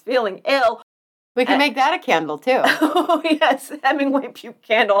day, he was feeling ill. We can make that a candle, too. Oh, yes. Hemingway puke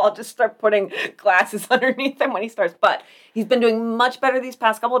candle. I'll just start putting glasses underneath him when he starts. But he's been doing much better these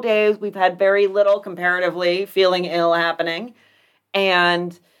past couple of days. We've had very little, comparatively, feeling ill happening.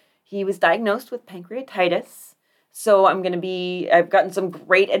 And he was diagnosed with pancreatitis. So I've gotten some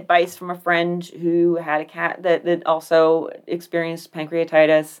great advice from a friend who had a cat that also experienced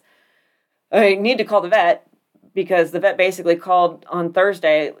pancreatitis. I need to call the vet because the vet basically called on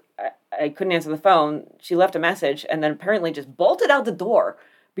Thursday. I couldn't answer the phone. She left a message and then apparently just bolted out the door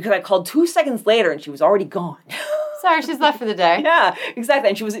because I called 2 seconds later and she was already gone. Sorry, she's left for the day. Yeah, exactly.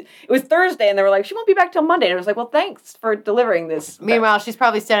 And it was Thursday and they were like, she won't be back till Monday. And I was like, well, thanks for delivering this. Meanwhile, she's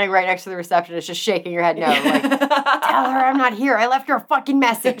probably standing right next to the receptionist, just shaking her head no. Like, tell her I'm not here. I left her a fucking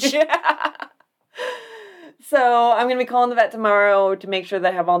message. Yeah. So I'm going to be calling the vet tomorrow to make sure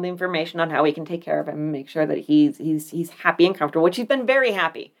that I have all the information on how we can take care of him and make sure that he's happy and comfortable, which he's been very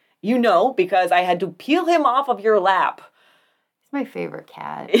happy. You know, because I had to peel him off of your lap. He's my favorite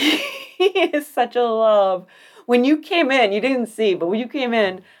cat. He is such a love. When you came in, you didn't see, but when you came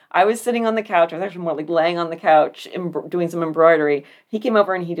in, I was sitting on the couch. I was actually more like laying on the couch doing some embroidery. He came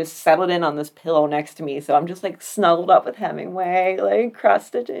over and he just settled in on this pillow next to me. So I'm just like snuggled up with Hemingway, like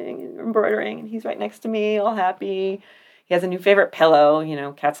cross-stitching and embroidering. And he's right next to me, all happy. He has a new favorite pillow. You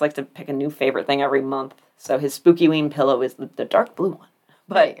know, cats like to pick a new favorite thing every month. So his Spooky Ween pillow is the dark blue one.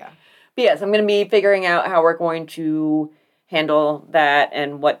 But yes, I'm going to be figuring out how we're going to handle that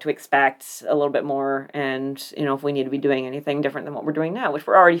and what to expect a little bit more. And, you know, if we need to be doing anything different than what we're doing now, which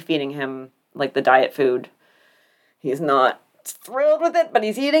we're already feeding him, like the diet food. He's not thrilled with it, but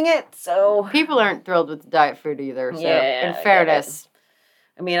he's eating it, so. People aren't thrilled with the diet food either, so in fairness.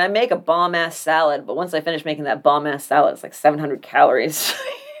 I mean, I make a bomb-ass salad, but once I finish making that bomb-ass salad, it's like 700 calories.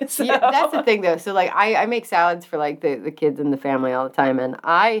 So. Yeah, that's the thing, though. So, like, I make salads for, like, the kids and the family all the time, and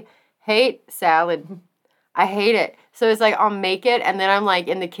I hate salad. I hate it. So it's like, I'll make it, and then I'm, like,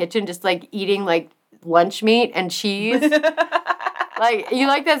 in the kitchen just, like, eating, like, lunch meat and cheese. Like, you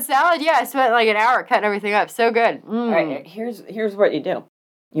like that salad? Yeah, I spent, like, an hour cutting everything up. So good. All right, here's what you do.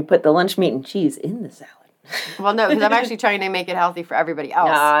 You put the lunch meat and cheese in the salad. Well, no, because I'm actually trying to make it healthy for everybody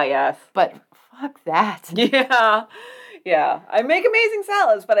else. Ah, yes. But fuck that. Yeah. Yeah, I make amazing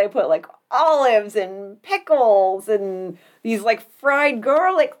salads, but I put like olives and pickles and these like fried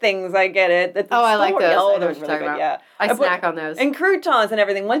garlic things. I get it. At the I like store. those. Oh, I know those what are you're really talking good. about. Yeah, I put- snack on those. and croutons and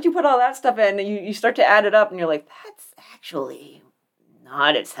everything. Once you put all that stuff in, you start to add it up, and you're like, that's actually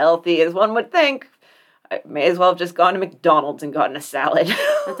not as healthy as one would think. I may as well have just gone to McDonald's and gotten a salad.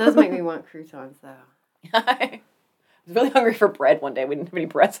 That does make me want croutons, though. I was really hungry for bread one day. We didn't have any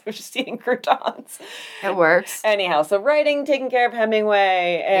bread, so I was just eating croutons. It works. Anyhow, so writing, taking care of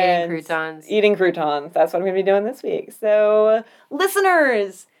Hemingway, and Eating croutons. That's what I'm going to be doing this week. So,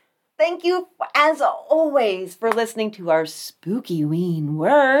 listeners, thank you, as always, for listening to our spooky ween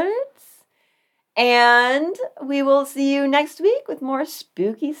words. And we will see you next week with more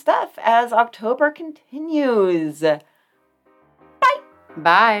spooky stuff as October continues.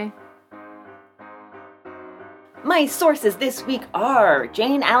 Bye. My sources this week are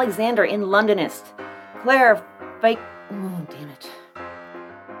Jane Alexander in Londonist, Claire Feichart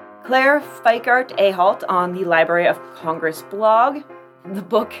Ahalt on the Library of Congress blog, the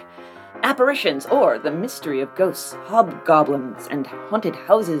book Apparitions or The Mystery of Ghosts, Hobgoblins, and Haunted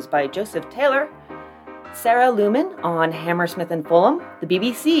Houses by Joseph Taylor, Sarah Lumen on Hammersmith and Fulham, the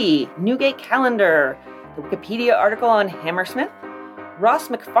BBC, Newgate Calendar, the Wikipedia article on Hammersmith, Ross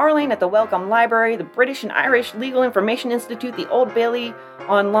McFarlane at the Wellcome Library, the British and Irish Legal Information Institute, the Old Bailey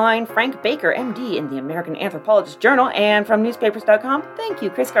Online, Frank Baker, MD, in the American Anthropologist Journal, and from newspapers.com, thank you,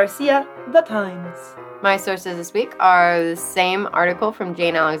 Chris Garcia, The Times. My sources this week are the same article from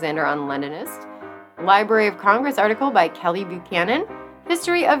Jane Alexander on Londonist, Library of Congress article by Kelly Buchanan,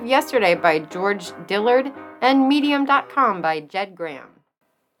 History of Yesterday by George Dillard, and Medium.com by Jed Graham.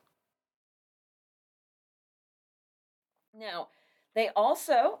 Now, they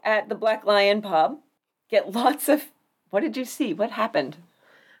also, at the Black Lion Pub, get lots of... What did you see? What happened?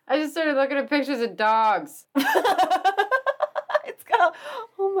 I just started looking at pictures of dogs. It's got...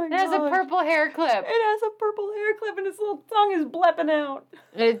 Oh my god. It has a purple hair clip. It has a purple hair clip and its little tongue is blepping out.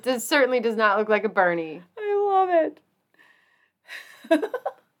 Certainly does not look like a Bernie. I love it.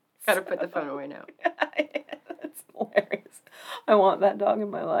 Gotta put the phone away now. That's hilarious. I want that dog in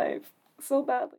my life so badly.